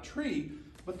throughout the tree,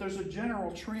 but there's a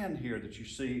general trend here that you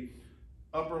see: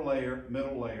 upper layer,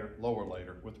 middle layer, lower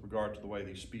layer, with regard to the way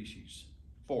these species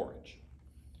forage.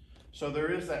 So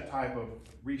there is that type of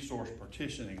resource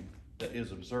partitioning that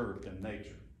is observed in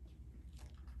nature.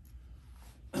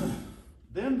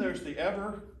 Then there's the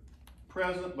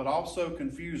ever-present but also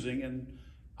confusing, and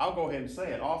I'll go ahead and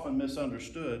say it, often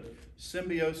misunderstood,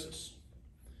 symbiosis.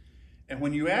 And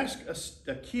when you ask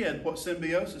a kid what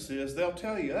symbiosis is, they'll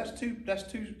tell you that's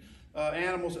two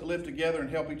animals that live together and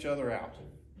help each other out.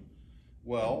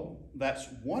 Well, that's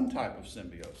one type of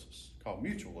symbiosis called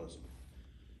mutualism.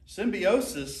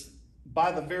 Symbiosis,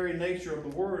 by the very nature of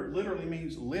the word, literally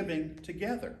means living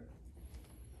together.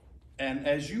 And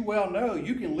as you well know,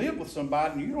 you can live with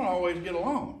somebody and you don't always get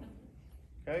along.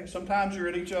 Okay? Sometimes you're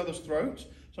at each other's throats.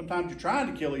 Sometimes you're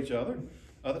trying to kill each other.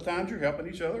 Other times you're helping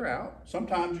each other out.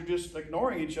 Sometimes you're just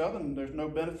ignoring each other and there's no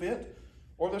benefit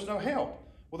or there's no help.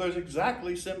 Well, there's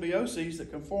exactly symbioses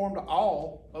that conform to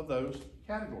all of those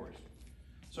categories.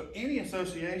 So any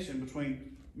association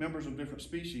between members of different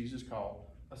species is called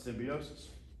a symbiosis.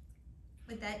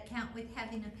 Would that count with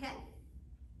having a pet?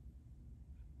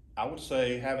 I would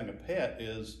say having a pet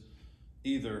is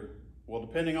either, well,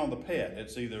 depending on the pet,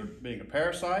 it's either being a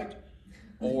parasite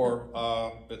or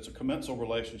it's a commensal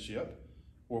relationship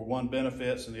where one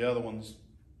benefits and the other one's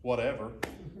whatever.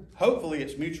 Hopefully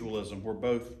it's mutualism where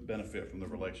both benefit from the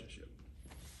relationship,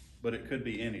 but it could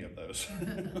be any of those.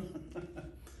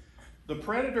 The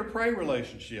predator-prey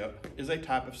relationship is a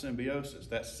type of symbiosis.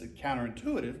 That's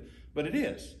counterintuitive, but it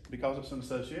is because it's an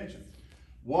association.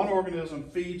 One organism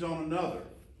feeds on another,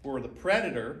 where the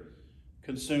predator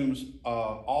consumes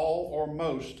all or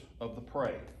most of the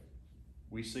prey.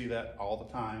 We see that all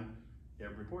the time,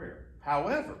 everywhere.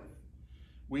 However,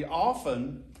 we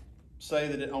often say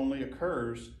that it only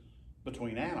occurs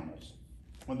between animals,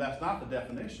 when that's not the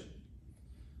definition.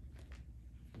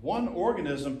 One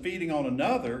organism feeding on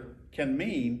another can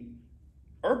mean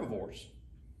herbivores.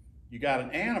 You got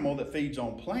an animal that feeds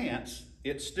on plants,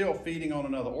 it's still feeding on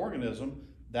another organism.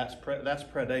 That's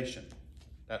predation.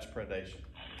 That's predation.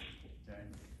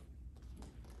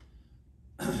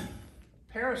 Okay.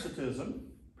 Parasitism,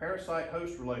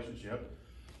 parasite-host relationship.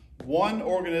 One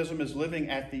organism is living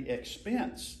at the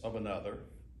expense of another,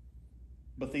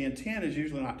 but the intent is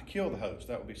usually not to kill the host.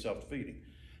 That would be self-defeating.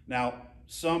 Now,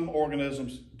 some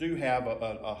organisms do have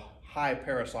a high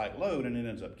parasite load and it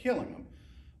ends up killing them.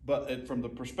 But from the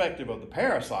perspective of the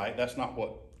parasite, that's not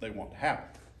what they want to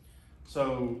happen.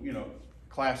 So,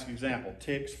 classic example,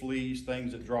 ticks, fleas,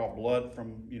 things that draw blood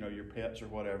from, your pets or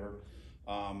whatever.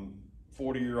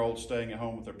 40-year-olds staying at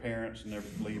home with their parents and they're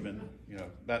leaving,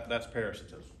 that's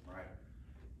parasitism, right?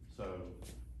 So,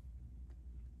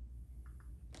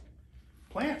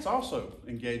 plants also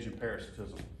engage in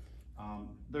parasitism.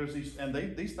 There's these, and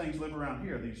these things live around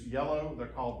here. These yellow, they're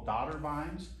called dodder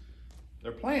vines.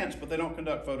 They're plants, but they don't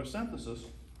conduct photosynthesis.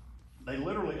 They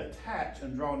literally attach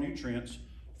and draw nutrients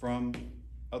from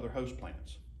other host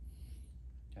plants.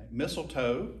 Okay.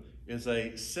 Mistletoe is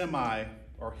a semi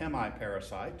or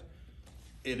hemiparasite.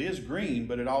 It is green,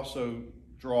 but it also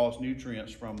draws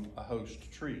nutrients from a host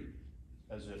tree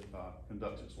as it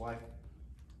conducts its life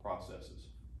processes.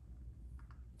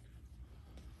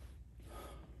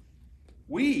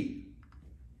 We,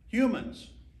 humans,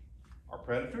 are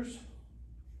predators.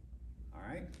 All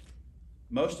right.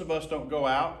 Most of us don't go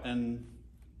out and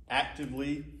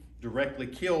actively, directly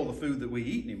kill the food that we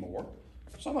eat anymore.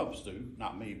 Some of us do,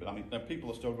 not me, but there are people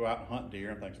that still go out and hunt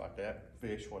deer and things like that,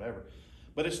 fish, whatever.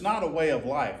 But it's not a way of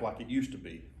life like it used to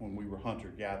be when we were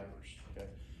hunter-gatherers. Okay?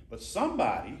 But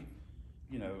somebody,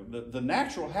 the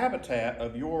natural habitat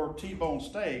of your T-bone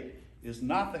steak is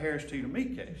not the Harris Teeter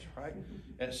meat case, right?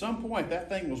 At some point, that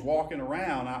thing was walking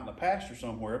around out in the pasture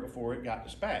somewhere before it got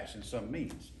dispatched in some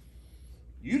means.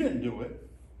 You didn't do it,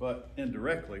 but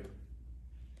indirectly,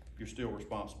 you're still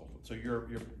responsible. So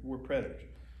we're predators.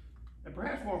 And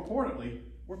perhaps more importantly,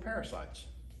 we're parasites.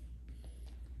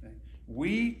 Okay?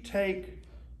 We take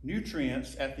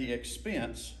nutrients at the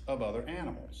expense of other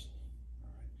animals. All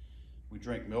right? We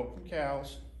drink milk from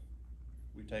cows.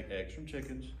 We take eggs from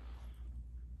chickens.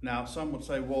 Now, some would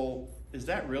say, well, is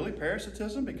that really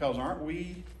parasitism? Because aren't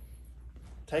we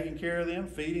taking care of them,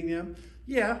 feeding them?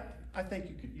 Yeah, I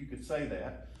think you could say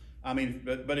that. I mean,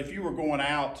 but if you were going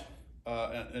out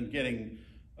and getting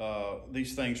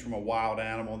these things from a wild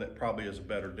animal, that probably is a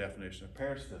better definition of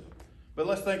parasitism. But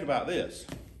let's think about this.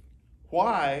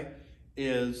 Why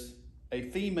is a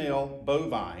female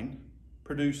bovine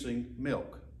producing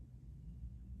milk?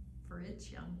 For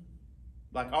its young.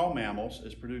 Like all mammals,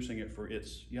 is producing it for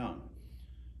its young.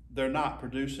 They're not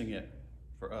producing it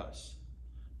for us,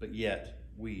 but yet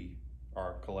we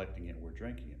are collecting it, we're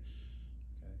drinking it.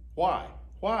 Okay. Why?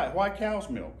 Why cow's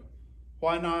milk?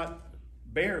 Why not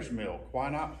bear's milk? Why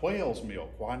not whale's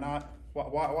milk?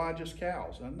 Why just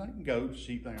cows? And not goats,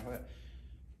 sheep, things like that.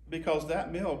 Because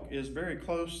that milk is very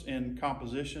close in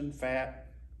composition, fat,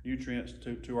 nutrients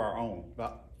to our own.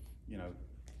 About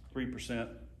 3%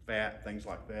 fat, things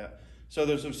like that. So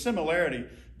there's a similarity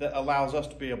that allows us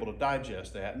to be able to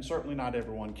digest that, and certainly not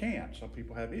everyone can. Some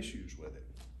people have issues with it.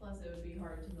 Plus, it would be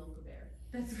hard to milk a bear.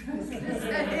 That's what I was gonna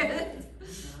say.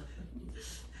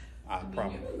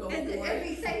 Probably. You can go It'd for it.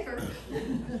 be safer.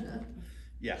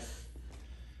 Yeah.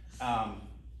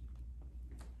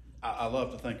 I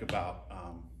love to think about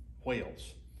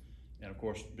whales. And of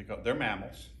course, because they're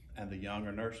mammals and the young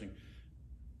are nursing.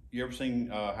 You ever seen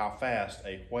how fast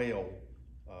a whale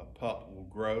pup will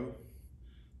grow?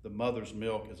 The mother's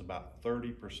milk is about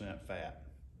 30% fat.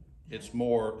 It's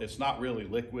not really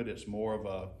liquid, it's more of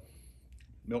a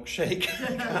milkshake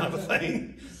kind of a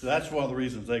thing. So that's one of the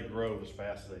reasons they grow as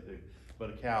fast as they do. But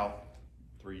a cow,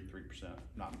 3%,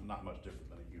 not much different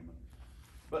than a human.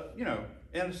 But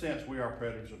in a sense, we are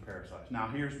predators and parasites. Now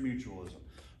here's mutualism.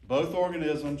 Both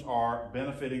organisms are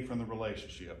benefiting from the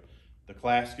relationship. The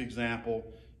classic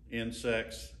example,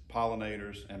 insects,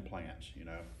 pollinators, and plants.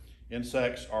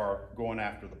 Insects are going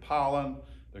after the pollen,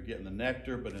 they're getting the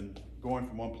nectar, but in going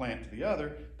from one plant to the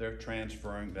other, they're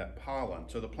transferring that pollen.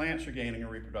 So the plants are gaining a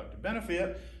reproductive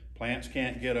benefit. Plants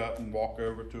can't get up and walk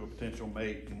over to a potential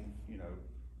mate and,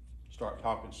 start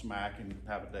talking smack and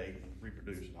have a date and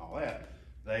reproduce and all that.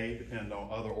 They depend on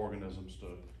other organisms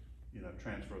to,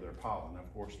 transfer their pollen.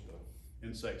 Of course, the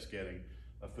insect's getting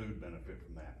a food benefit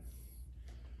from that.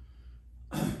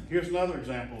 Here's another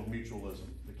example of mutualism.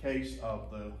 The case of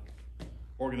the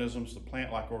organisms, the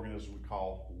plant-like organisms we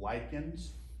call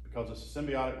lichens, because it's a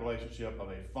symbiotic relationship of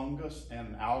a fungus and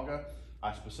an alga.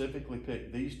 I specifically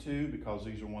picked these two because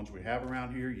these are ones we have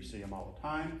around here. You see them all the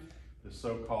time. This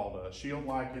so-called shield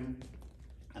lichen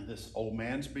and this old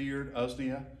man's beard,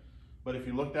 usnea. But if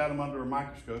you looked at them under a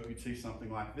microscope, you'd see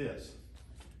something like this.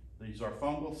 These are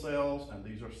fungal cells and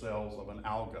these are cells of an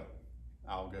alga.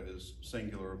 Alga is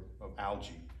singular of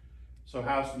algae. So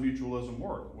how does the mutualism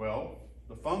work? Well,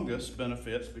 the fungus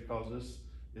benefits because this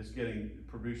is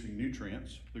producing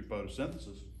nutrients through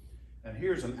photosynthesis. And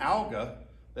here's an alga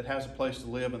that has a place to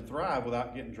live and thrive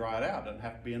without getting dried out. It doesn't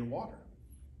have to be in water.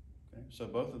 Okay? So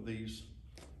both of these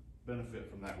benefit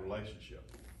from that relationship.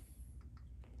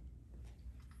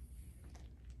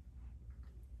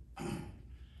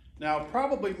 Now,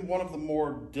 probably one of the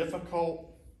more difficult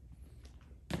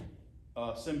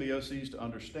symbioses to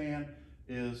understand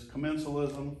is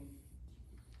commensalism.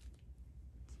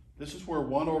 This is where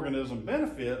one organism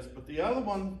benefits, but the other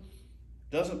one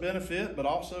doesn't benefit, but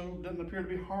also doesn't appear to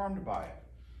be harmed by it.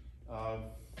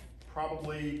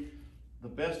 Probably the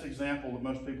best example that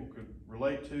most people could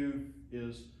relate to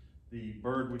is the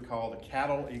bird we call the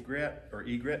cattle egret, or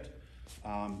egret.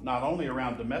 Not only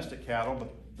around domestic cattle,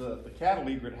 but the cattle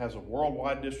egret has a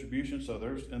worldwide distribution. So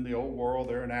there's in the old world,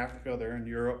 they're in Africa, they're in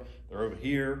Europe, they're over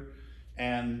here.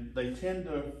 And they tend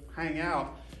to hang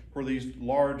out where these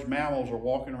large mammals are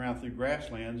walking around through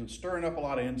grasslands and stirring up a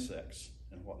lot of insects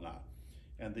and whatnot.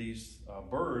 And these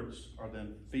birds are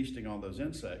then feasting on those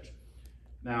insects.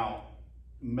 Now,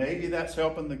 maybe that's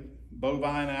helping the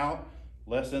bovine out,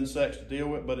 less insects to deal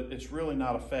with, but it's really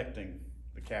not affecting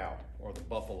the cow or the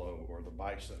buffalo or the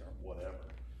bison or whatever.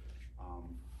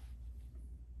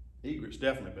 Egrets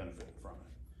definitely benefit from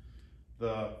it.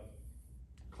 The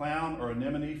clown or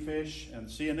anemone fish and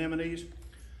sea anemones,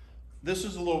 this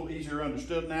is a little easier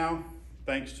understood now,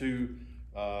 thanks to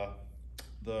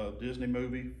the Disney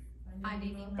movie,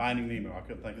 Finding Nemo. I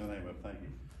couldn't think of the name of it, thank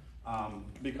you.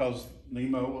 Because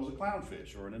Nemo was a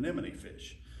clownfish or an anemone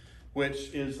fish, which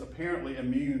is apparently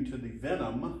immune to the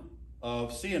venom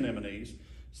of sea anemones.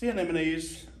 Sea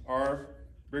anemones are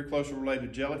very closely related to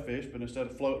jellyfish, but instead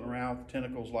of floating around with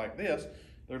tentacles like this,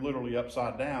 they're literally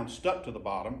upside down, stuck to the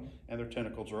bottom, and their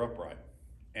tentacles are upright.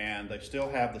 And they still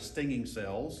have the stinging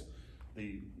cells,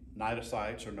 the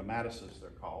cnidocytes or nematocysts they're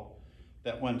called,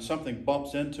 that when something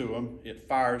bumps into them, it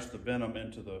fires the venom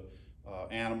into the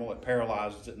animal, it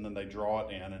paralyzes it, and then they draw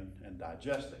it in and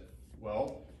digest it.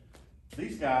 Well,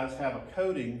 these guys have a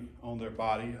coating on their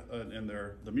body and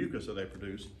the mucus that they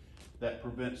produce that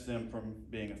prevents them from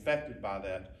being affected by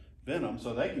that venom,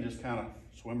 so they can just kind of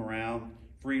swim around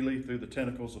freely through the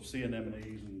tentacles of sea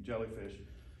anemones and jellyfish,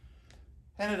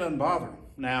 and it doesn't bother them.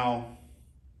 Now,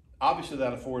 obviously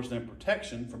that affords them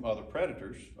protection from other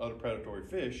predators, other predatory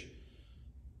fish,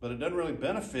 but it doesn't really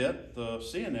benefit the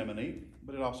sea anemone,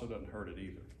 but it also doesn't hurt it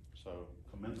either. So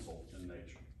commensal in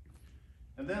nature.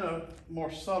 And then a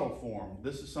more subtle form.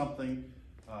 This is something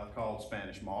called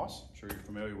Spanish moss. I'm sure you're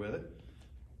familiar with it.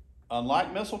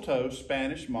 Unlike mistletoe,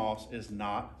 Spanish moss is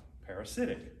not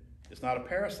parasitic. It's not a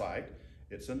parasite,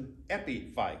 it's an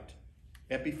epiphyte.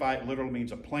 Epiphyte literally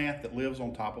means a plant that lives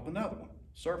on top of another one,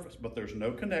 surface, but there's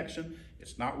no connection,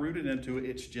 it's not rooted into it,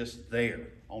 it's just there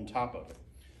on top of it.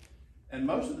 And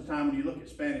most of the time when you look at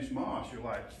Spanish moss, you're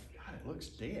like, God, it looks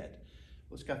dead.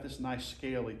 It's got this nice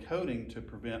scaly coating to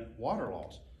prevent water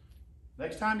loss.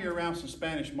 Next time you're around some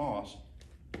Spanish moss,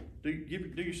 do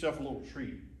yourself a little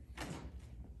treat.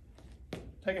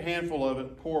 Take a handful of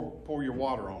it, pour your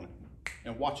water on it,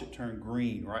 and watch it turn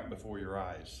green right before your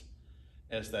eyes.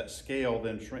 As that scale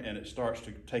then shrinks, and it starts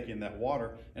to take in that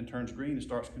water and turns green and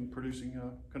starts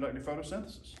conducting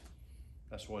photosynthesis.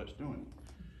 That's what it's doing.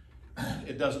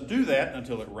 It doesn't do that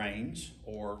until it rains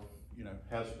or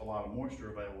has a lot of moisture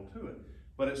available to it.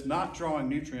 But it's not drawing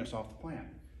nutrients off the plant.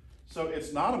 So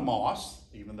it's not a moss,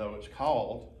 even though it's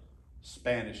called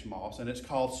Spanish moss. And it's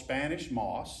called Spanish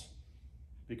moss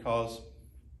because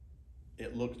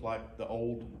it looks like the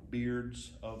old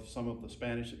beards of some of the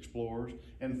Spanish explorers.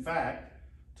 In fact,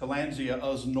 Tillandsia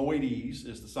usnoides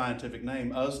is the scientific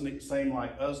name. Same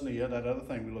like usnea, that other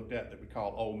thing we looked at that we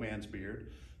call old man's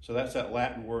beard. So that's that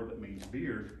Latin word that means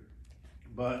beard.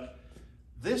 But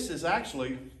this is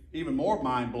actually even more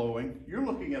mind-blowing. You're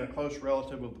looking at a close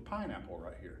relative of the pineapple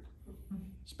right here.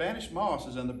 Spanish moss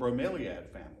is in the bromeliad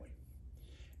family.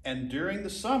 And during the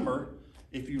summer,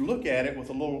 if you look at it with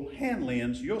a little hand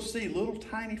lens, you'll see little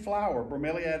tiny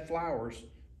bromeliad flowers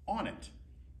on it.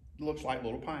 It looks like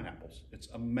little pineapples. It's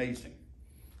amazing.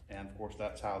 And of course,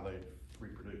 that's how they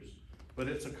reproduce. But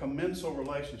it's a commensal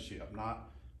relationship, not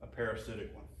a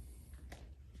parasitic one.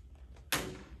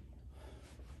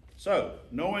 So,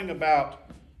 knowing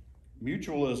about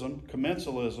mutualism,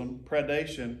 commensalism,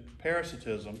 predation,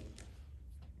 parasitism,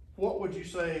 what would you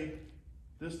say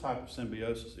this type of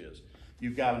symbiosis is?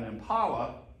 You've got an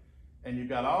impala, and you've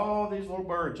got all these little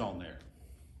birds on there.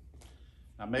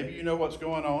 Now, maybe you know what's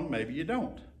going on, maybe you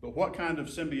don't. But what kind of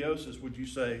symbiosis would you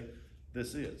say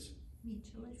this is?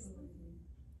 Mutualism.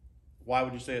 Why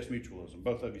would you say it's mutualism?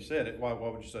 Both of you said it. Why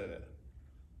would you say that?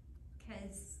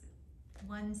 Because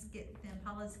the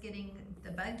impala's getting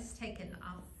the bugs taken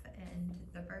off and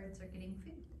the birds are getting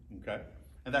food. Okay,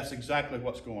 and that's exactly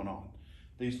what's going on.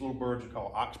 These little birds are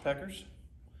called oxpeckers,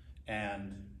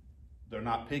 and they're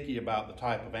not picky about the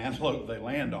type of antelope they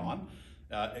land on,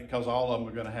 because all of them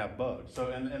are going to have bugs.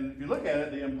 So, and if you look at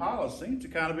it, the impala seems to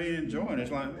kind of be enjoying it.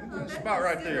 It's like, it's about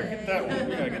right there. Get that one.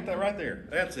 We got to get that right there.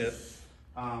 That's it.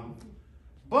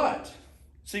 But,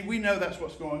 see, we know that's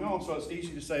what's going on, so it's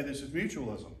easy to say this is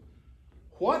mutualism.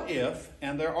 What if,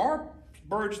 and there are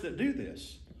birds that do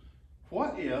this,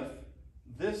 what if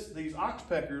these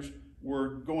oxpeckers were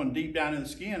going deep down in the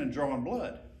skin and drawing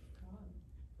blood?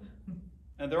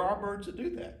 And there are birds that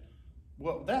do that.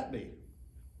 What would that be?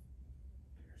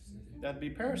 That'd be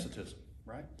parasitism,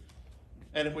 right?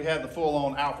 And if we had the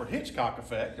full-on Alfred Hitchcock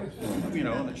effect,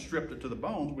 and it stripped it to the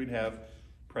bones, we'd have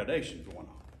predation going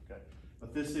on. Okay,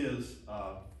 but this is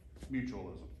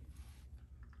mutualism.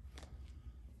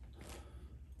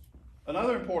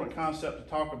 Another important concept to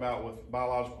talk about with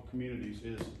biological communities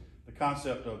is the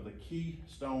concept of the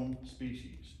keystone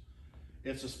species.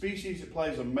 It's a species that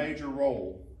plays a major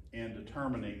role in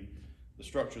determining the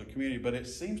structure of the community, but it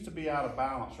seems to be out of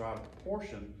balance or out of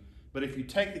proportion. But if you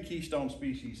take the keystone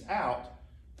species out,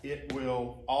 it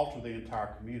will alter the entire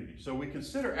community. So we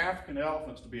consider African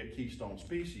elephants to be a keystone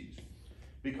species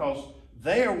because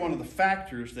they are one of the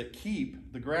factors that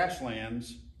keep the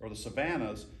grasslands or the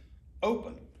savannas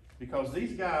open, because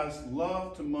these guys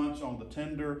love to munch on the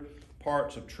tender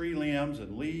parts of tree limbs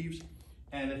and leaves,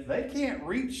 and if they can't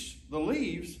reach the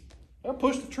leaves, they'll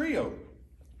push the tree over.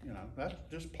 That's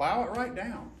just plow it right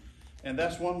down. And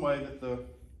that's one way that the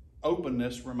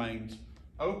openness remains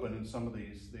open in some of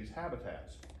these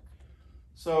habitats.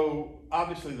 So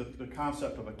obviously the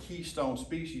concept of a keystone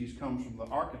species comes from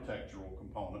the architectural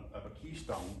component of a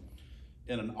keystone.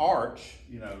 In an arch,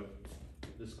 you know,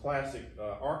 this classic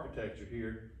architecture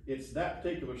here, it's that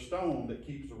particular stone that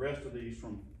keeps the rest of these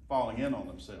from falling in on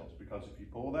themselves, because if you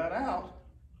pull that out,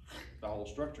 the whole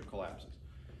structure collapses.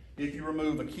 If you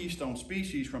remove a keystone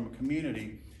species from a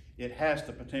community, it has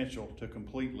the potential to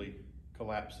completely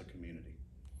collapse the community.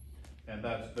 And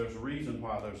there's a reason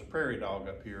why there's a prairie dog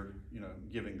up here, you know,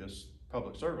 giving this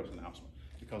public service announcement,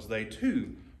 because they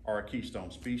too are a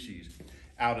keystone species.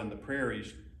 Out in the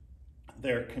prairies,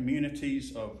 their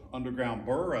communities of underground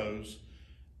burrows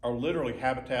are literally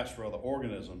habitats for other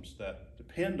organisms that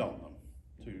depend on them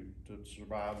to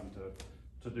survive and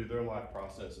to do their life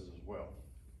processes as well.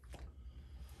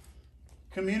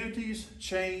 Communities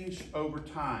change over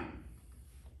time.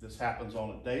 This happens on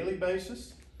a daily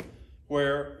basis,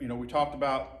 where, you know, we talked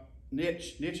about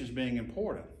niches being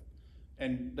important,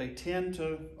 and they tend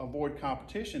to avoid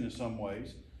competition in some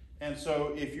ways. And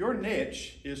so if your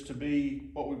niche is to be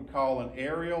what we would call an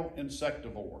aerial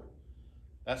insectivore,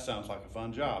 that sounds like a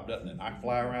fun job, doesn't it? I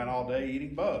fly around all day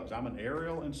eating bugs. I'm an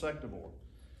aerial insectivore.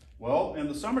 Well, in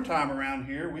the summertime around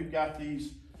here, we've got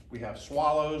we have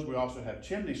swallows, we also have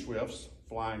chimney swifts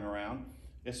flying around.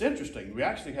 It's interesting, we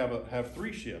actually have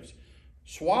 3 shifts.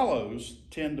 Swallows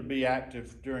tend to be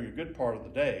active during a good part of the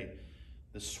day.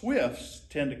 The swifts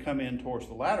tend to come in towards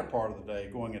the latter part of the day,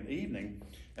 going in the evening,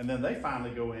 and then they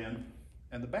finally go in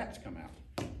and the bats come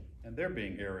out, and they're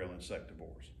being aerial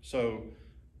insectivores. So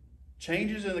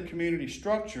changes in the community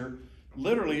structure,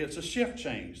 literally it's a shift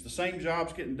change. The same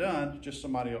job's getting done, just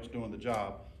somebody else doing the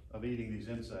job of eating these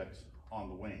insects on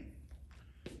the wing.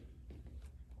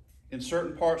 In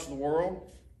certain parts of the world,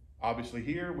 obviously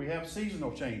here, we have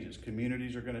seasonal changes.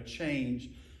 Communities are going to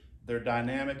change their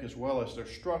dynamic as well as their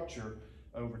structure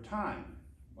over time.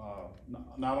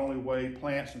 Not only the way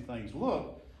plants and things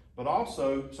look, but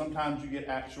also sometimes you get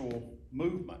actual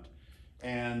movement.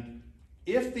 And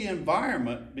if the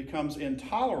environment becomes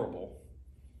intolerable,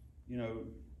 you know,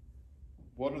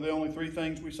 what are the only 3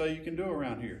 things we say you can do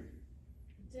around here?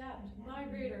 Adapt,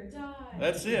 migrate, or die.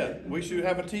 That's it. We should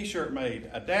have a t-shirt made.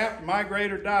 Adapt,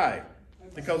 migrate, or die.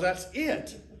 Because that's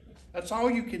it. That's all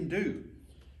you can do.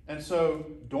 And so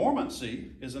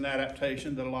dormancy is an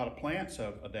adaptation that a lot of plants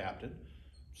have adapted.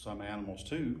 Some animals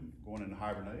too, going into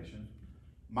hibernation.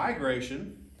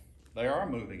 Migration, they are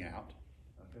moving out.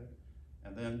 Okay?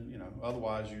 And then, you know,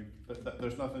 otherwise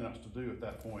there's nothing else to do at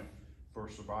that point for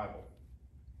survival.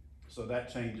 So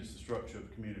that changes the structure of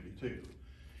the community too.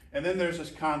 And then there's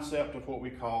this concept of what we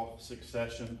call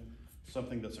succession.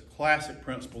 Something that's a classic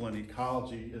principle in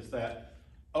ecology is that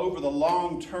over the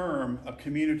long term, a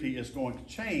community is going to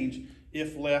change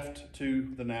if left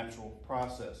to the natural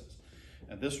processes.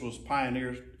 And this was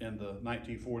pioneered in the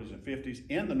 1940s and 50s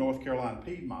in the North Carolina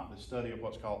Piedmont, the study of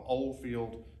what's called old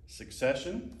field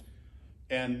succession.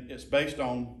 And it's based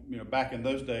on, you know, back in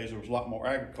those days, there was a lot more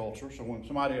agriculture. So when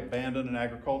somebody abandoned an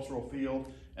agricultural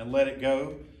field and let it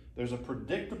go, there's a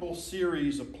predictable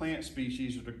series of plant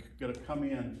species that are going to come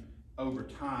in over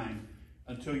time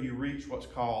until you reach what's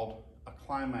called a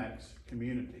climax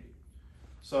community.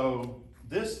 So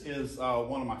this is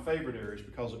one of my favorite areas,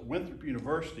 because at Winthrop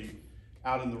University,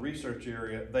 out in the research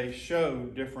area, they show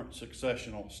different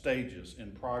successional stages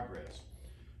in progress.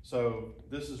 So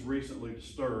this is recently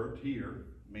disturbed here,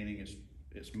 meaning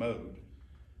it's mowed.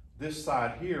 This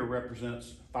side here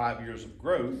represents 5 years of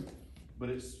growth, but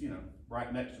it's, you know,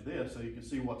 right next to this, so you can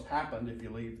see what's happened if you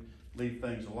leave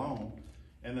things alone.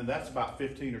 And then that's about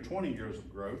 15 or 20 years of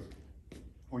growth,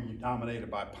 where you're dominated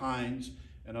by pines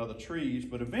and other trees.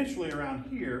 But eventually around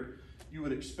here, you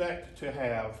would expect to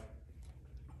have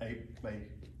a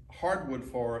hardwood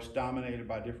forest dominated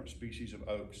by different species of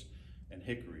oaks and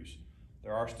hickories.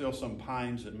 There are still some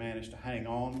pines that manage to hang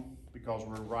on, because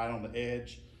we're right on the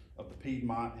edge of the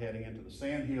Piedmont heading into the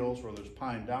sandhills where there's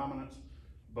pine dominance.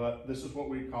 But this is what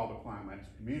we call the climax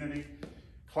community.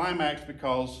 Climax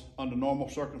because under normal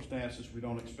circumstances, we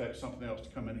don't expect something else to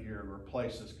come in here and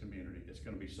replace this community. It's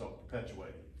going to be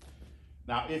self-perpetuating.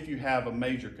 Now, if you have a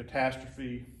major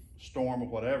catastrophe, storm or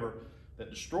whatever, that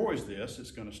destroys this,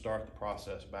 it's going to start the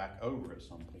process back over at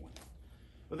some point.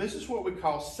 But this is what we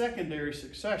call secondary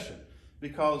succession,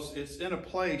 because it's in a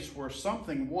place where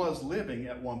something was living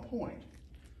at one point.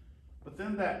 But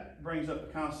then that brings up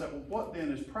the concept, well, what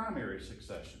then is primary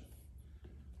succession?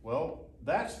 Well,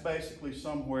 that's basically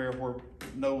somewhere where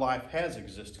no life has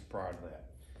existed prior to that.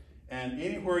 And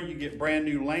anywhere you get brand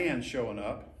new land showing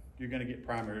up, you're going to get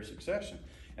primary succession.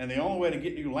 And the only way to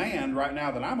get new land right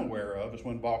now that I'm aware of is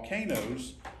when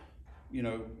volcanoes,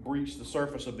 breach the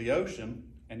surface of the ocean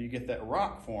and you get that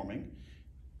rock forming.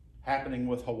 Happening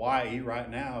with Hawaii right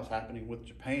now, it's happening with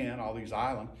Japan, all these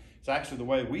islands. It's actually the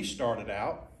way we started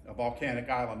out, a volcanic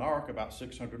island arc about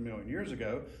 600 million years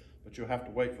ago, but you'll have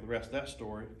to wait for the rest of that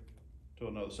story till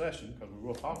another session because we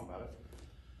will talk about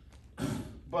it.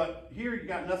 But here you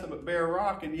got nothing but bare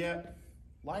rock, and yet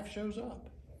life shows up.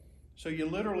 So you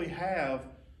literally have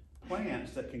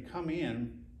plants that can come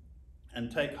in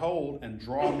and take hold and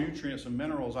draw nutrients and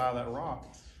minerals out of that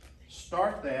rock,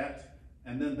 start that,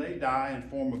 and then they die and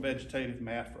form a vegetative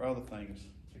mat for other things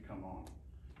to come on.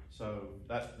 So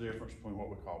that's the difference between what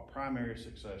we call primary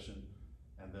succession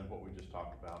and then what we just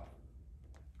talked about,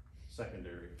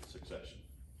 secondary succession.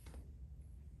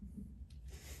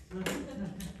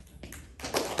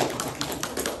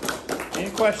 Any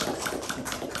questions?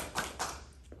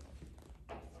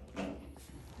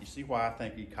 You see why I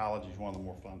think ecology is one of the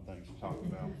more fun things to talk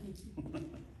about.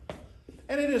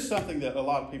 And it is something that a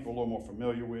lot of people are a little more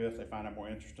familiar with. They find it more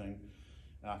interesting.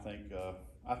 And I think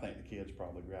the kids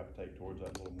probably gravitate towards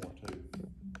that a little more too.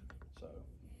 So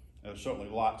there's certainly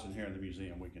lots in here in the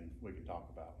museum we can talk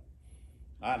about.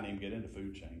 I didn't even get into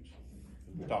food chains.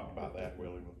 We talked about that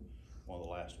really with one of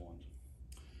the last ones.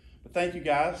 But thank you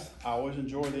guys. I always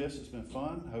enjoy this. It's been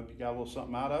fun. I hope you got a little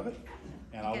something out of it.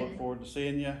 And I look forward to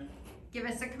seeing you. Give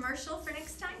us a commercial for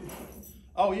next time.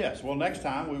 Oh yes, well next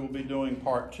time we will be doing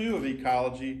part 2 of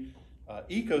ecology,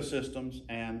 ecosystems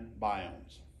and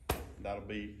biomes. That'll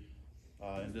be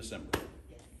in December.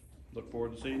 Look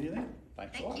forward to seeing you then.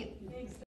 Thanks a lot. Thank you. Thanks.